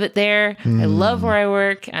 I love it there. I love where I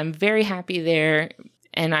work. I'm very happy there.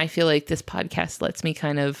 And I feel like this podcast lets me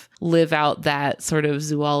kind of live out that sort of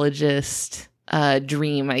zoologist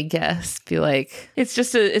dream, I guess. Be like, it's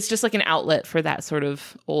just like an outlet for that sort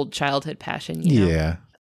of old childhood passion. You know? Yeah.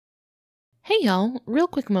 Hey y'all, real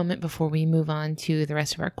quick moment before we move on to the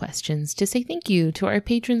rest of our questions to say thank you to our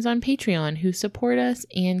patrons on Patreon who support us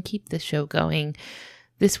and keep the show going.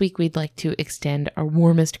 This week, we'd like to extend our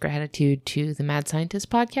warmest gratitude to the Mad Scientist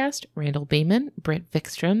podcast, Randall Bayman, Britt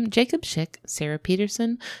Vikstrom, Jacob Schick, Sarah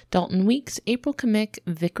Peterson, Dalton Weeks, April Kamick,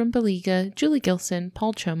 Vikram Baliga, Julie Gilson,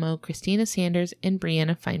 Paul Chomo, Christina Sanders, and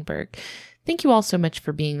Brianna Feinberg. Thank you all so much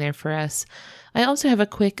for being there for us. I also have a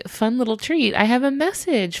quick, fun little treat. I have a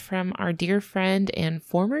message from our dear friend and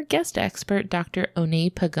former guest expert, Dr. One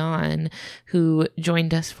Pagan, who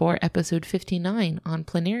joined us for episode 59 on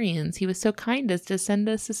planarians. He was so kind as to send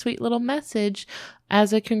us a sweet little message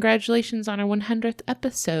as a congratulations on our 100th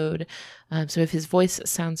episode. So if his voice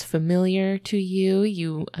sounds familiar to you,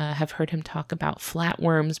 you have heard him talk about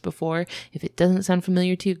flatworms before. If it doesn't sound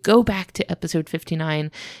familiar to you, go back to episode 59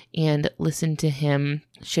 and listen to him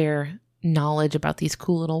share knowledge about these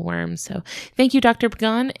cool little worms. So thank you, Dr.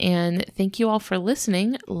 Pagan, and thank you all for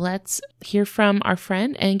listening. Let's hear from our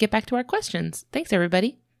friend and get back to our questions. Thanks,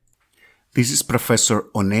 everybody. This is Professor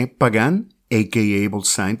One Pagan, aka Able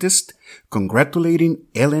Scientist, congratulating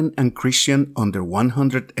Ellen and Christian on their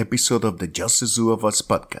 100th episode of the Just a Zoo of Us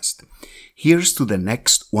podcast. Here's to the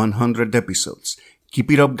next 100 episodes.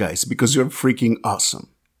 Keep it up, guys, because you're freaking awesome.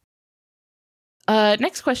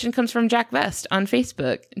 Next question comes from Jack Vest on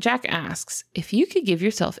Facebook. Jack asks, if you could give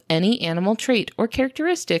yourself any animal trait or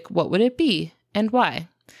characteristic, what would it be and why?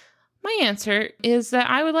 My answer is that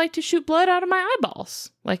I would like to shoot blood out of my eyeballs,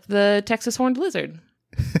 like the Texas horned lizard.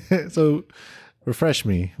 So, refresh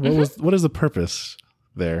me. What is the purpose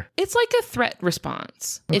there? It's like a threat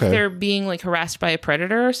response. Okay. If they're being like harassed by a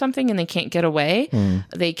predator or something and they can't get away,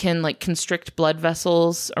 they can like constrict blood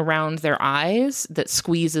vessels around their eyes that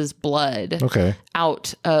squeezes blood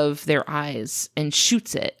out of their eyes and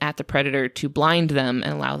shoots it at the predator to blind them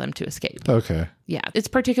and allow them to escape. Okay. Yeah, it's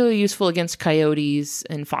particularly useful against coyotes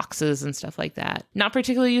and foxes and stuff like that. Not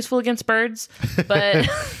particularly useful against birds, but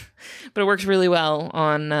but it works really well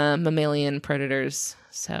on mammalian predators.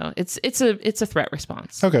 So it's a threat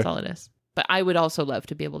response. Okay. That's all it is. But I would also love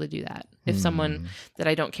to be able to do that. If someone that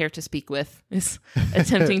I don't care to speak with is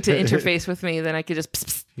attempting to interface with me, then I could just... Pss,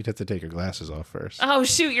 pss. You'd have to take your glasses off first. Oh,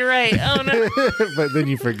 shoot, you're right. Oh, no. But then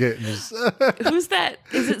you forget. And just Who's that?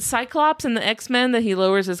 Is it Cyclops in the X-Men that he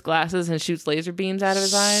lowers his glasses and shoots laser beams out of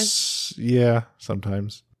his eyes? Yeah,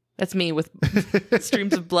 sometimes. That's me with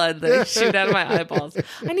streams of blood that I shoot out of my eyeballs.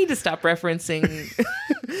 I need to stop referencing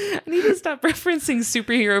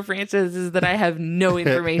superhero franchises that I have no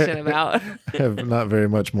information about. I have not very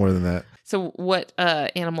much more than that. So what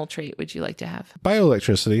animal trait would you like to have?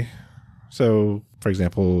 Bioelectricity. So, for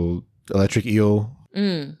example, electric eel.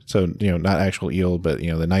 So, not actual eel, but,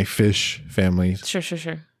 the knife fish family. Sure.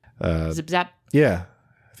 Zip zap. Yeah.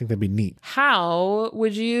 I think that'd be neat. How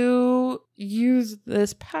would you use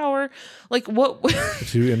this power? Like what?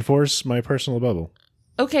 To enforce my personal bubble.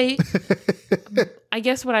 Okay. I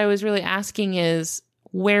guess what I was really asking is,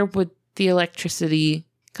 where would the electricity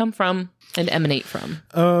come from and emanate from?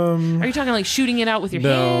 Are you talking like shooting it out with your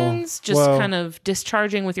hands? Just kind of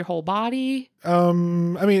discharging with your whole body? I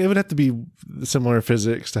mean, it would have to be similar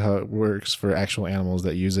physics to how it works for actual animals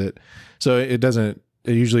that use it. So it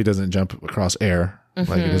usually doesn't jump across air.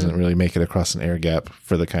 Like it doesn't really make it across an air gap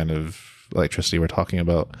for the kind of electricity we're talking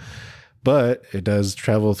about. But it does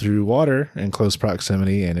travel through water in close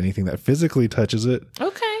proximity and anything that physically touches it.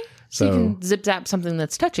 Okay. So you can zip zap something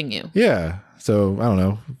that's touching you. Yeah. So I don't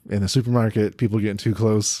know. In the supermarket, people getting too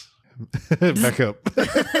close. Back up.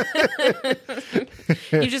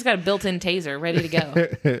 You just got a built-in taser ready to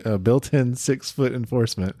go. A built-in 6-foot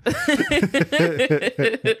enforcement.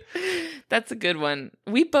 That's a good one.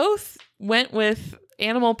 We both went with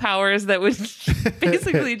animal powers that would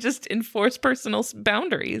basically just enforce personal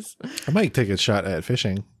boundaries. I might take a shot at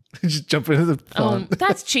fishing. Just jump into the pond. Oh,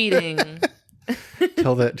 that's cheating.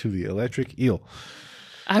 Tell that to the electric eel.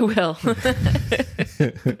 I will.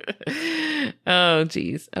 Oh,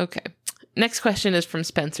 geez. Okay. Next question is from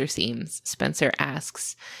Spencer Seams. Spencer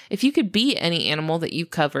asks, if you could be any animal that you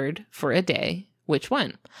covered for a day, which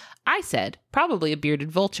one? I said probably a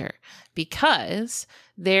bearded vulture because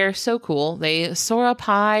they're so cool. They soar up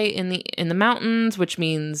high in the mountains, which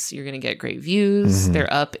means you're going to get great views. Mm-hmm.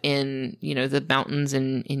 They're up in, the mountains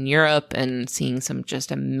in Europe and seeing some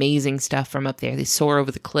just amazing stuff from up there. They soar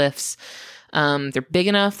over the cliffs. They're big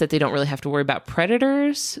enough that they don't really have to worry about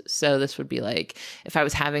predators. So this would be like, if I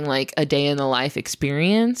was having like a day in the life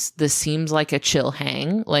experience, this seems like a chill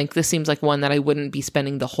hang. Like this seems like one that I wouldn't be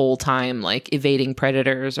spending the whole time like evading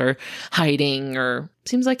predators or hiding, or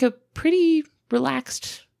seems like a pretty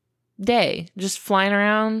relaxed day. Just flying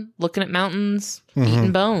around, looking at mountains,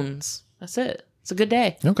 eating bones. That's it. It's a good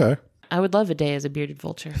day. Okay. I would love a day as a bearded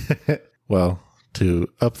vulture. Well, to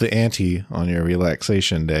up the ante on your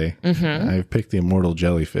relaxation day, I've picked the immortal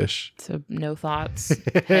jellyfish. So no thoughts,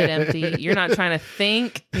 head empty. You're not trying to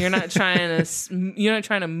think. You're not trying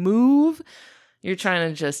to move. You're trying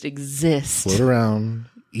to just exist. Float around,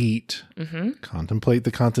 eat, contemplate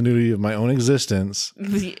the continuity of my own existence.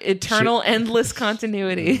 The eternal, endless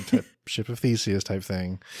continuity. Ship of Theseus type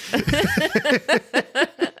thing.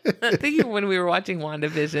 I think when we were watching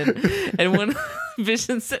WandaVision, and when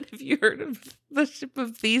Vision said, "Have you heard of the Ship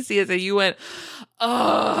of Theseus?" and you went,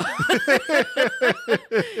 "Oh,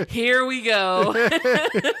 here we go."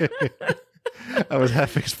 I was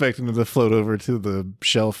half expecting them to float over to the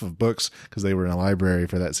shelf of books because they were in a library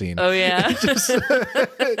for that scene. Oh yeah, just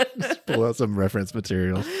pull out some reference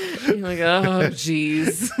material. You're like, oh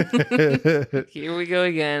geez, here we go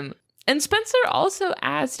again. And Spencer also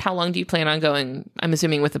asked, how long do you plan on going? I'm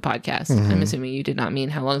assuming with the podcast. I'm assuming you did not mean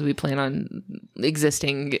how long do we plan on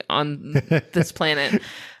existing on this planet.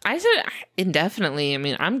 I said indefinitely. I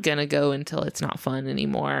mean, I'm going to go until it's not fun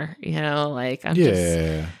anymore. You know, like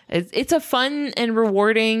it's a fun and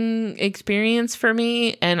rewarding experience for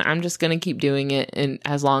me. And I'm just going to keep doing it and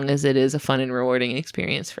as long as it is a fun and rewarding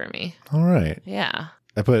experience for me. All right. Yeah.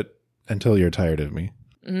 I put until you're tired of me.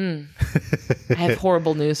 I have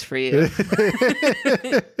horrible news for you.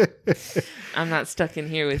 I'm not stuck in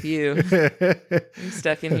here with you. I'm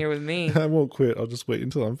stuck in here with me. I won't quit. I'll just wait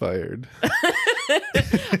until I'm fired.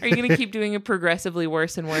 Are you going to keep doing a progressively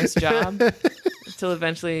worse and worse job until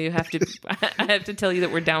eventually I have to tell you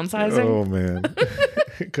that we're downsizing? Oh man,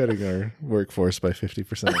 cutting our workforce by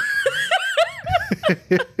 50%.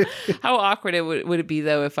 How awkward would it be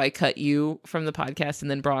though if I cut you from the podcast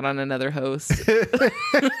and then brought on another host?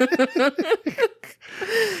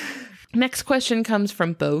 Next question comes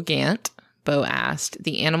from Bo Gant. Bo asked,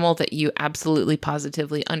 the animal that you absolutely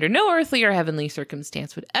positively under no earthly or heavenly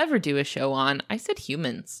circumstance would ever do a show on. I said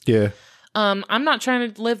humans. Yeah. I'm not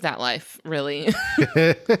trying to live that life, really.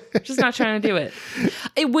 Just not trying to do it.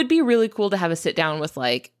 It would be really cool to have a sit down with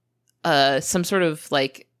like some sort of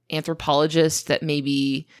like anthropologist that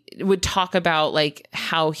maybe would talk about like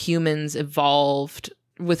how humans evolved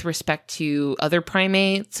with respect to other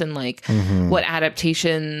primates and like what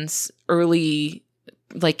adaptations early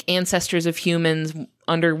like ancestors of humans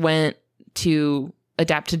underwent to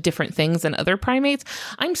adapt to different things than other primates.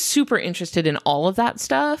 I'm super interested in all of that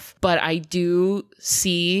stuff, but I do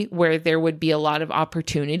see where there would be a lot of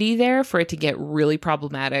opportunity there for it to get really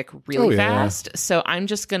problematic really fast. So I'm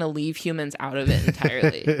just going to leave humans out of it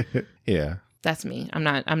entirely. Yeah. That's me. I'm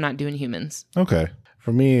not doing humans. Okay.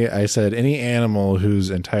 For me, I said any animal whose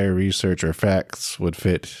entire research or facts would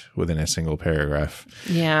fit within a single paragraph.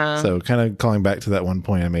 Yeah. So kind of calling back to that one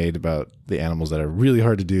point I made about the animals that are really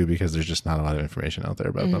hard to do because there's just not a lot of information out there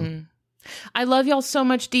about them. I love y'all so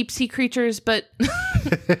much, deep sea creatures, but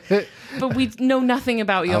but we know nothing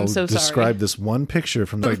about you. I'm so sorry. Describe this one picture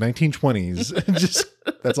from the 1920s. Just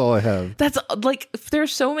that's all I have. That's like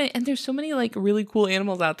there's so many like really cool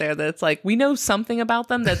animals out there that's like we know something about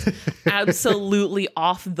them that's absolutely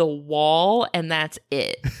off the wall, and that's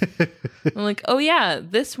it. I'm like, oh yeah,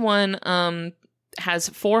 this one has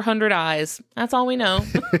 400 eyes. That's all we know.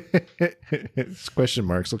 It's question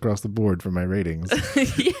marks across the board for my ratings.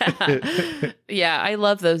 Yeah, I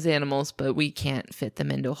love those animals, but we can't fit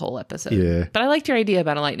them into a whole episode. Yeah. But I liked your idea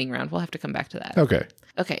about a lightning round. We'll have to come back to that.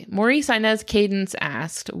 Okay. Maurice Inez Cadence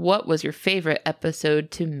asked, what was your favorite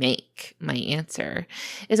episode to make? My answer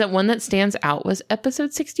is that one that stands out was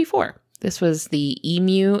episode 64. This was the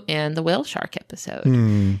emu and the whale shark episode.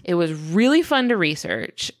 It was really fun to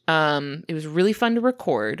research. It was really fun to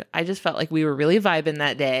record. I just felt like we were really vibing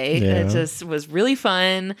that day. Yeah. It just was really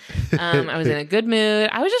fun. I was in a good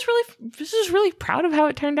mood. I was just really proud of how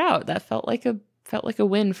it turned out. That felt like a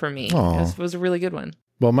win for me. It was a really good one.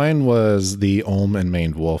 Well, mine was the Olm and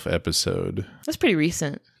maned wolf episode. That's pretty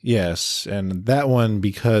recent. Yes, and that one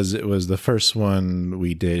because it was the first one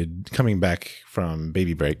we did coming back from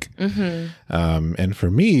baby break. And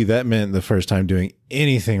for me, that meant the first time doing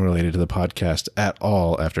anything related to the podcast at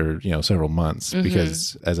all after, several months.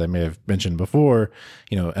 Because as I may have mentioned before,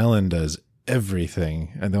 Ellen does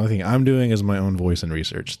everything. And the only thing I'm doing is my own voice and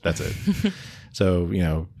research. That's it.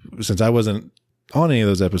 So, since I wasn't on any of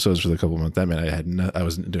those episodes for the couple months, that meant I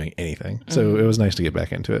wasn't doing anything. So it was nice to get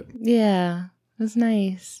back into it. Yeah, it was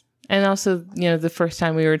nice. And also, the first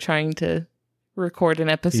time we were trying to record an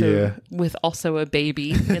episode with also a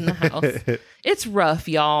baby in the house. It's rough,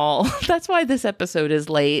 y'all. That's why this episode is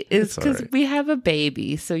late, is because we have a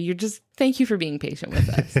baby. So thank you for being patient with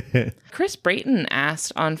us. Chris Brayton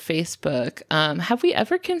asked on Facebook, have we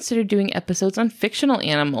ever considered doing episodes on fictional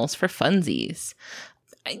animals for funsies?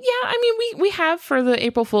 Yeah, I mean, we have for the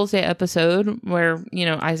April Fool's Day episode where,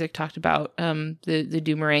 Isaac talked about the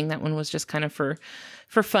Doomerang. That one was just kind of for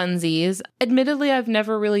funsies. Admittedly, I've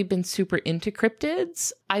never really been super into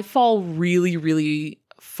cryptids. I fall really, really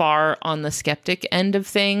far on the skeptic end of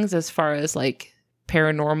things as far as like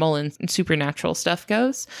paranormal and supernatural stuff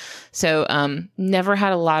goes. So never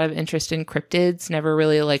had a lot of interest in cryptids, never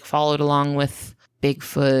really like followed along with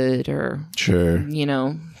Bigfoot or,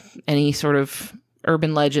 any sort of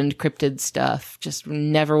urban legend cryptid stuff. Just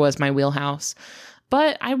never was my wheelhouse.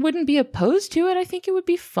 But I wouldn't be opposed to it. I think it would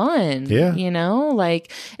be fun. Yeah.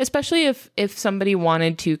 Like, especially if somebody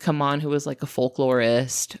wanted to come on who was like a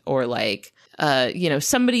folklorist or like,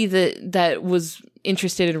 somebody that was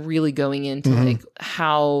interested in really going into like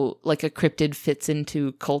how like a cryptid fits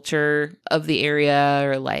into culture of the area,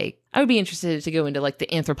 or like, I would be interested to go into like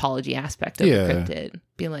the anthropology aspect of the cryptid.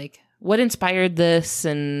 Be like, what inspired this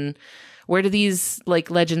and where do these like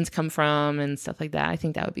legends come from and stuff like that? I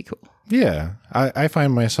think that would be cool. Yeah. I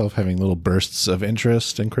find myself having little bursts of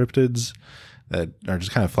interest in cryptids that are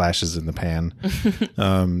just kind of flashes in the pan.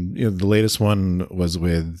 The latest one was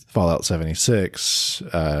with Fallout 76,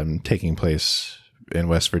 taking place in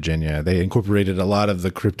West Virginia. They incorporated a lot of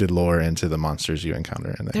the cryptid lore into the monsters you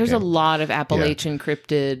encounter in that There's game. a lot of Appalachian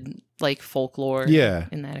cryptid like folklore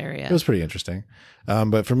in that area. It was pretty interesting.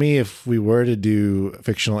 But for me, if we were to do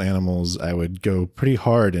fictional animals, I would go pretty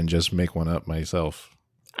hard and just make one up myself.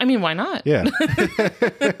 I mean, why not? Yeah.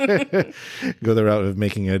 Go the route of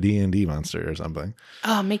making a D&D monster or something.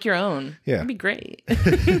 Oh, make your own. Yeah. That'd be great.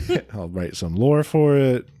 I'll write some lore for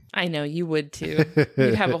it. I know you would too.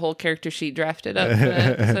 You'd have a whole character sheet drafted up for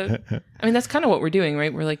that episode. I mean, that's kind of what we're doing,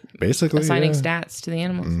 right? We're like basically assigning stats to the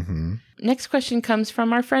animals. Mm-hmm. Next question comes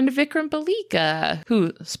from our friend Vikram Balika,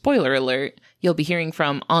 who, spoiler alert, you'll be hearing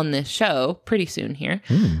from on this show pretty soon here.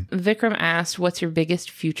 Vikram asked, what's your biggest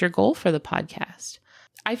future goal for the podcast?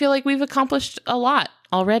 I feel like we've accomplished a lot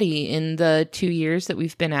already in the 2 years that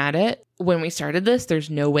we've been at it. When we started this,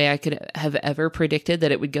 there's no way I could have ever predicted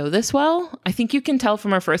that it would go this well. I think you can tell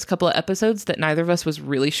from our first couple of episodes that neither of us was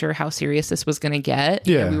really sure how serious this was going to get.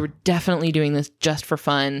 Yeah. We were definitely doing this just for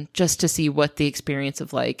fun, just to see what the experience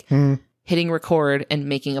of like hitting record and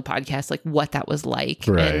making a podcast, like what that was like.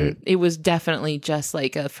 Right. And it was definitely just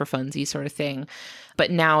like a for funsies sort of thing. But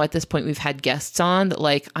now at this point, we've had guests on that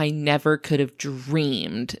like I never could have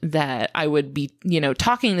dreamed that I would be,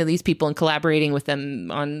 talking to these people and collaborating with them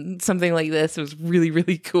on something like this. It was really,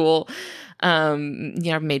 really cool.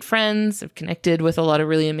 I've made friends, I've connected with a lot of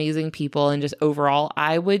really amazing people. And just overall,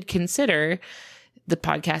 I would consider the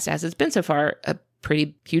podcast as it's been so far a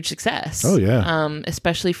pretty huge success. Oh, yeah.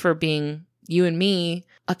 Especially for being you and me,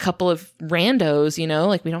 a couple of randos,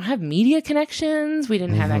 like we don't have media connections. We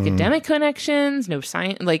didn't have academic connections, no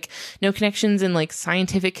science, like no connections in like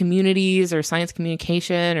scientific communities or science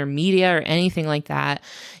communication or media or anything like that,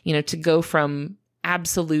 to go from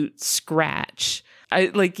absolute scratch.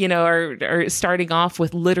 Are starting off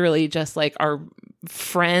with literally just like our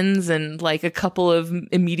friends and like a couple of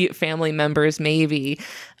immediate family members, maybe,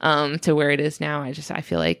 to where it is now. I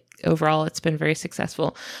feel like overall it's been very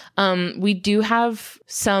successful. We do have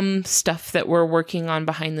some stuff that we're working on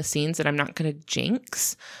behind the scenes that I'm not going to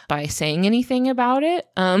jinx by saying anything about it.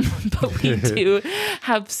 But we do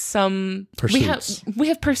have some pursuits. We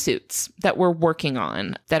have pursuits that we're working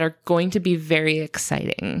on that are going to be very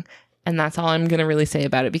exciting. And that's all I'm going to really say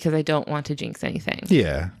about it because I don't want to jinx anything.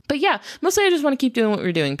 Yeah. But yeah, mostly I just want to keep doing what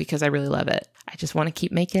we're doing because I really love it. I just want to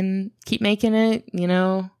keep making it,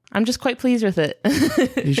 I'm just quite pleased with it.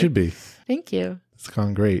 You should be. Thank you. It's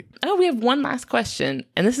gone great. Oh, we have one last question.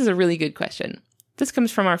 And this is a really good question. This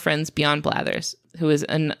comes from our friends Beyond Blathers, who is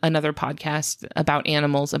another podcast about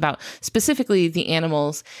animals, about specifically the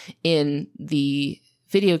animals in the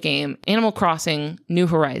video game Animal Crossing New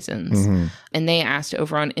Horizons. And they asked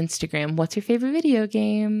over on Instagram, what's your favorite video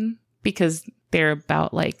game? Because they're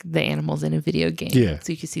about like the animals in a video game. Yeah.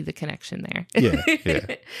 So you can see the connection there.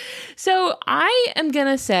 Yeah. So I am going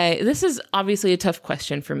to say, this is obviously a tough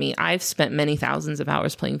question for me. I've spent many thousands of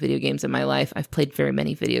hours playing video games in my life. I've played very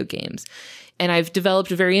many video games. And I've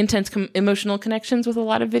developed very intense emotional connections with a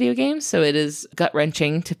lot of video games. So it is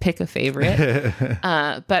gut-wrenching to pick a favorite.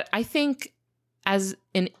 But I think as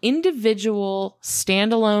an individual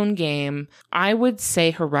standalone game, I would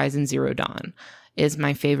say Horizon Zero Dawn is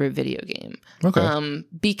my favorite video game. Okay.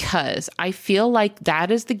 Because I feel like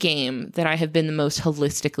that is the game that I have been the most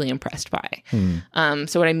holistically impressed by.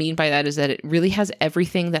 So what I mean by that is that it really has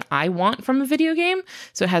everything that I want from a video game.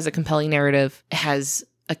 So it has a compelling narrative. It has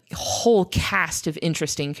a whole cast of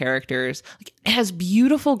interesting characters. Like, it has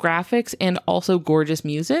beautiful graphics and also gorgeous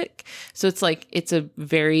music. So it's like, it's a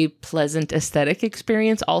very pleasant aesthetic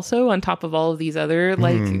experience also, on top of all of these other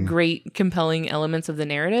like great compelling elements of the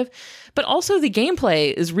narrative. But also the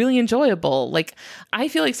gameplay is really enjoyable. Like, I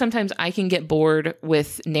feel like sometimes I can get bored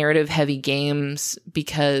with narrative heavy games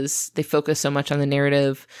because they focus so much on the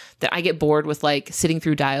narrative that I get bored with like sitting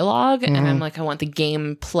through dialogue, and I'm like, I want the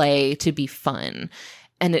gameplay to be fun.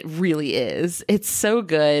 And it really is. It's so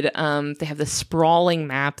good. They have this sprawling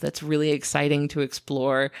map that's really exciting to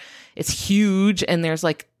explore. It's huge, and there's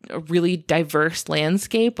like a really diverse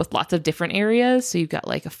landscape with lots of different areas. So you've got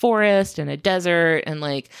like a forest and a desert and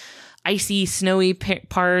like icy, snowy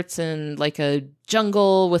parts and like a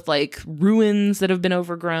jungle with like ruins that have been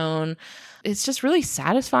overgrown. It's just really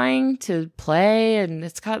satisfying to play, and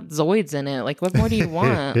it's got Zoids in it. Like, what more do you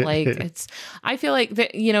want? Like, I feel like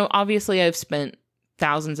that, you know, obviously I've spent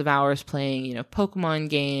thousands of hours playing, you know, Pokemon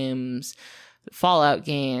games, Fallout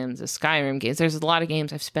games, the Skyrim games. There's a lot of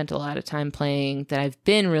games I've spent a lot of time playing that I've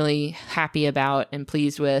been really happy about and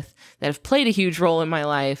pleased with, that have played a huge role in my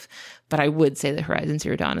life. But I would say that Horizon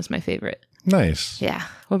Zero Dawn is my favorite. Nice. Yeah.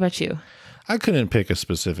 What about you? I couldn't pick a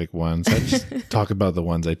specific one. So I just talk about the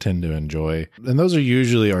ones I tend to enjoy. And those are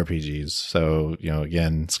usually RPGs. So, you know,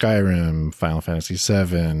 again, Skyrim, Final Fantasy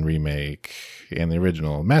VII Remake, and the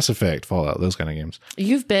original Mass Effect, Fallout, those kind of games.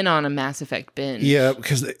 You've been on a Mass Effect binge. Yeah,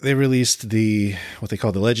 because they released what they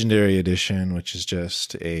call the Legendary Edition, which is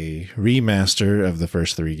just a remaster of the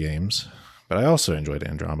first 3 games. But I also enjoyed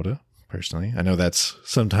Andromeda, personally. I know that's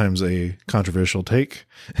sometimes a controversial take.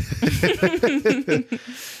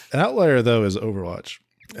 An outlier, though, is Overwatch.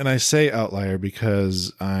 And I say outlier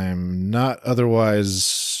because I'm not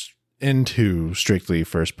otherwise into strictly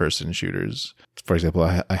first-person shooters. For example,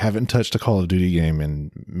 I haven't touched a Call of Duty game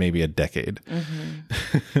in maybe a decade.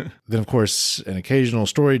 Then, of course, an occasional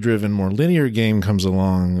story-driven, more linear game comes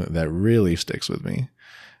along that really sticks with me.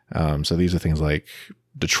 So these are things like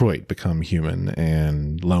Detroit Become Human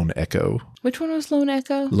and Lone Echo. Which one was Lone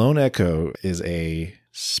Echo? Lone Echo is a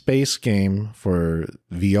space game for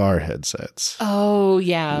VR headsets. Oh,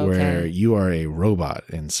 yeah. Where you are a robot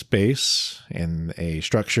in space in a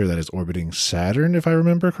structure that is orbiting Saturn, if I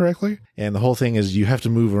remember correctly. And the whole thing is you have to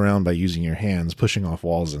move around by using your hands, pushing off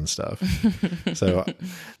walls and stuff. So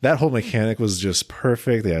that whole mechanic was just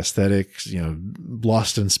perfect. The aesthetics, you know,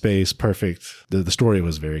 lost in space, perfect. The story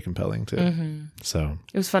was very compelling too. So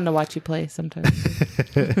it was fun to watch you play sometimes.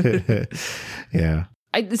 Yeah.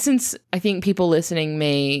 Since I think people listening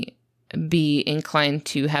may be inclined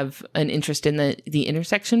to have an interest in the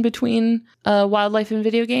intersection between wildlife and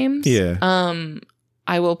video games. Yeah.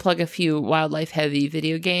 I will plug a few wildlife heavy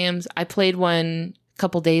video games. I played one a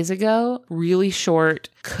couple days ago, really short,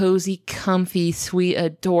 cozy, comfy, sweet,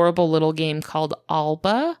 adorable little game called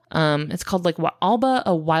Alba. It's called like Alba,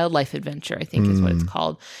 a wildlife adventure, I think is what it's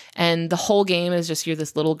called. And the whole game is just, you're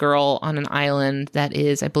this little girl on an island that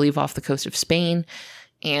is, I believe, off the coast of Spain.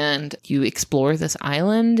 And you explore this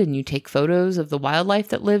island and you take photos of the wildlife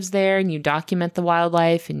that lives there, and you document the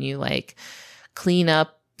wildlife, and you like clean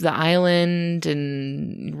up the island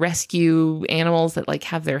and rescue animals that like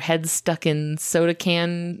have their heads stuck in soda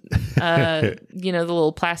can, you know, the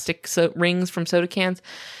little plastic rings from soda cans,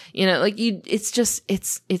 you know, like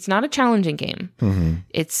it's not a challenging game.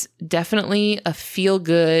 It's definitely a feel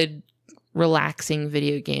good, relaxing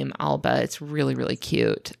video game. Alba. It's really, really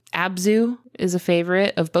cute. Abzu is a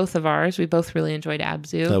favorite of both of ours. We both really enjoyed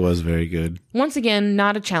Abzu. That was very good. Once again,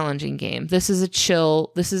 not a challenging game. This is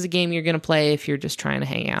a game you're going to play if you're just trying to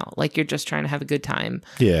hang out. Like, you're just trying to have a good time.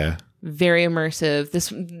 Yeah. Very immersive. This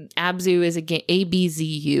Abzu is a game.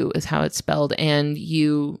 ABZU is how it's spelled. And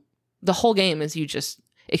the whole game is you just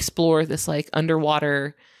explore this like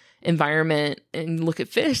underwater environment and look at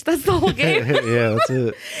fish. That's the whole game. Yeah, that's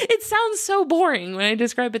it. It sounds so boring when I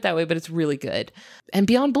describe it that way, but it's really good. And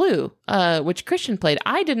Beyond Blue, which Christian played.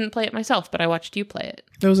 I didn't play it myself, but I watched you play it.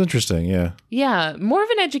 It was interesting, yeah. Yeah, more of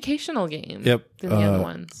an educational game than the other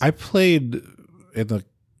ones. I played in the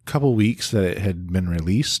couple weeks that it had been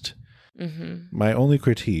released. My only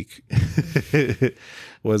critique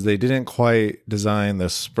was they didn't quite design the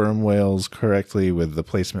sperm whales correctly with the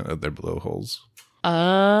placement of their blowholes.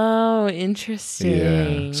 Oh, interesting.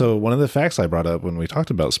 Yeah. So one of the facts I brought up when we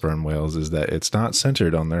talked about sperm whales is that it's not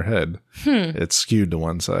centered on their head. It's skewed to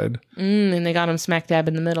one side. And they got them smack dab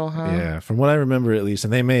in the middle, huh? Yeah. From what I remember, at least.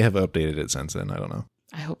 And they may have updated it since then. I don't know.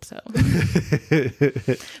 I hope so.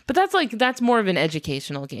 But that's more of an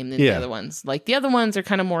educational game than the other ones. Like the other ones are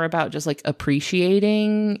kind of more about just like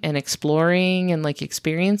appreciating and exploring and like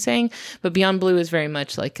experiencing. But Beyond Blue is very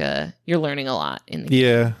much like you're learning a lot in the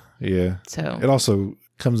game. Yeah. So it also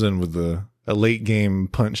comes in with a late game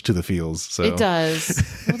punch to the feels. So it does.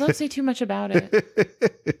 Well, don't say too much about it.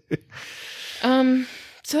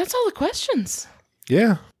 So that's all the questions.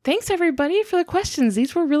 Yeah. Thanks, everybody, for the questions.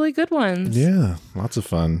 These were really good ones. Yeah, lots of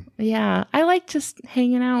fun. Yeah, I like just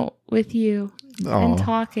hanging out with you and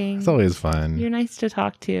talking. It's always fun. You're nice to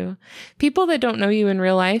talk to. People that don't know you in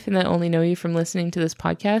real life and that only know you from listening to this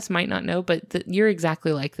podcast might not know, but you're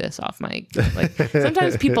exactly like this off mic. Like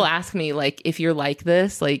sometimes people ask me, like, if you're like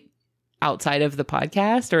this, like outside of the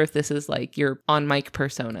podcast, or if this is like your on mic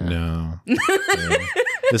persona. No, yeah.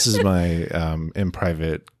 This is my in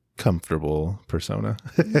private, comfortable persona.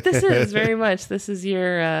 This is very much. This is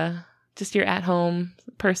your just your at home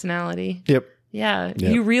personality. Yep. Yeah,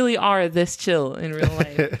 you really are this chill in real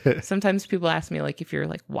life. Sometimes people ask me like if you're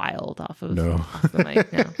like wild off the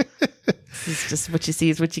mic. No, this is just what you see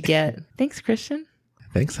is what you get. Thanks, Christian.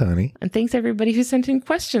 Thanks, honey. And thanks everybody who sent in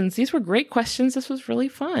questions. These were great questions. This was really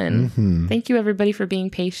fun. Mm-hmm. Thank you everybody for being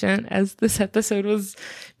patient as this episode was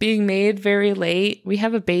being made very late. We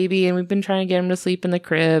have a baby and we've been trying to get him to sleep in the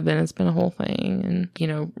crib and it's been a whole thing. And,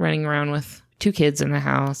 running around with 2 kids in the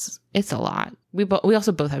house. It's a lot. We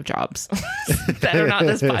also both have jobs that are not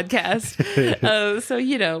this podcast. So,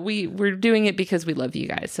 we're doing it because we love you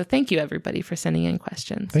guys. So thank you, everybody, for sending in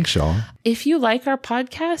questions. Thanks, y'all. If you like our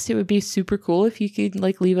podcast, it would be super cool if you could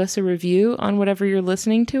leave us a review on whatever you're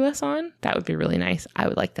listening to us on. That would be really nice. I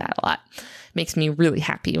would like that a lot. Makes me really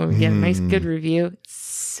happy when we get a nice, good review. It's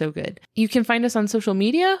so good. You can find us on social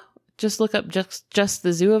media. Just look up just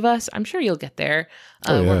the Zoo of Us. I'm sure you'll get there.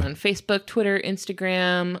 We're on Facebook, Twitter,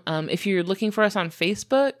 Instagram. If you're looking for us on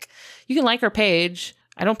Facebook, you can like our page.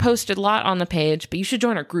 I don't post a lot on the page, but you should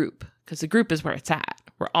join our group because the group is where it's at.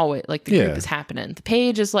 We're always the group is happening. The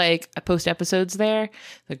page is I post episodes there.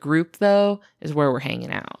 The group though is where we're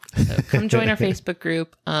hanging out. So come join our Facebook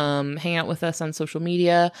group. Hang out with us on social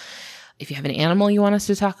media. If you have an animal you want us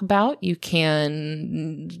to talk about, you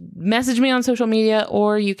can message me on social media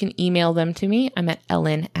or you can email them to me. I'm at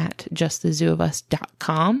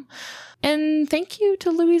ellen@justthezooofus.com. And thank you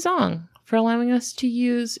to Louis Zong for allowing us to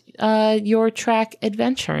use your track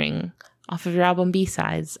Adventuring off of your album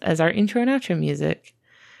B-Sides as our intro and outro music.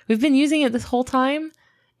 We've been using it this whole time,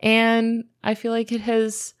 and I feel like it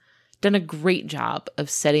has done a great job of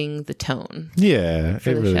setting the tone. Yeah, it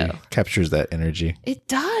really captures that energy. It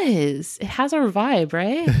does. It has our vibe,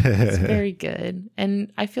 right? It's very good.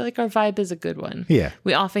 And I feel like our vibe is a good one. Yeah.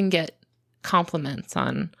 We often get compliments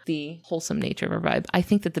on the wholesome nature of our vibe. I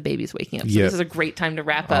think that the baby's waking up. So this is a great time to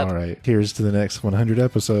wrap up. All right. Here's to the next 100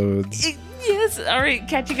 episodes. Yes. All right.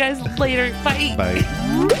 Catch you guys later. Bye. Bye.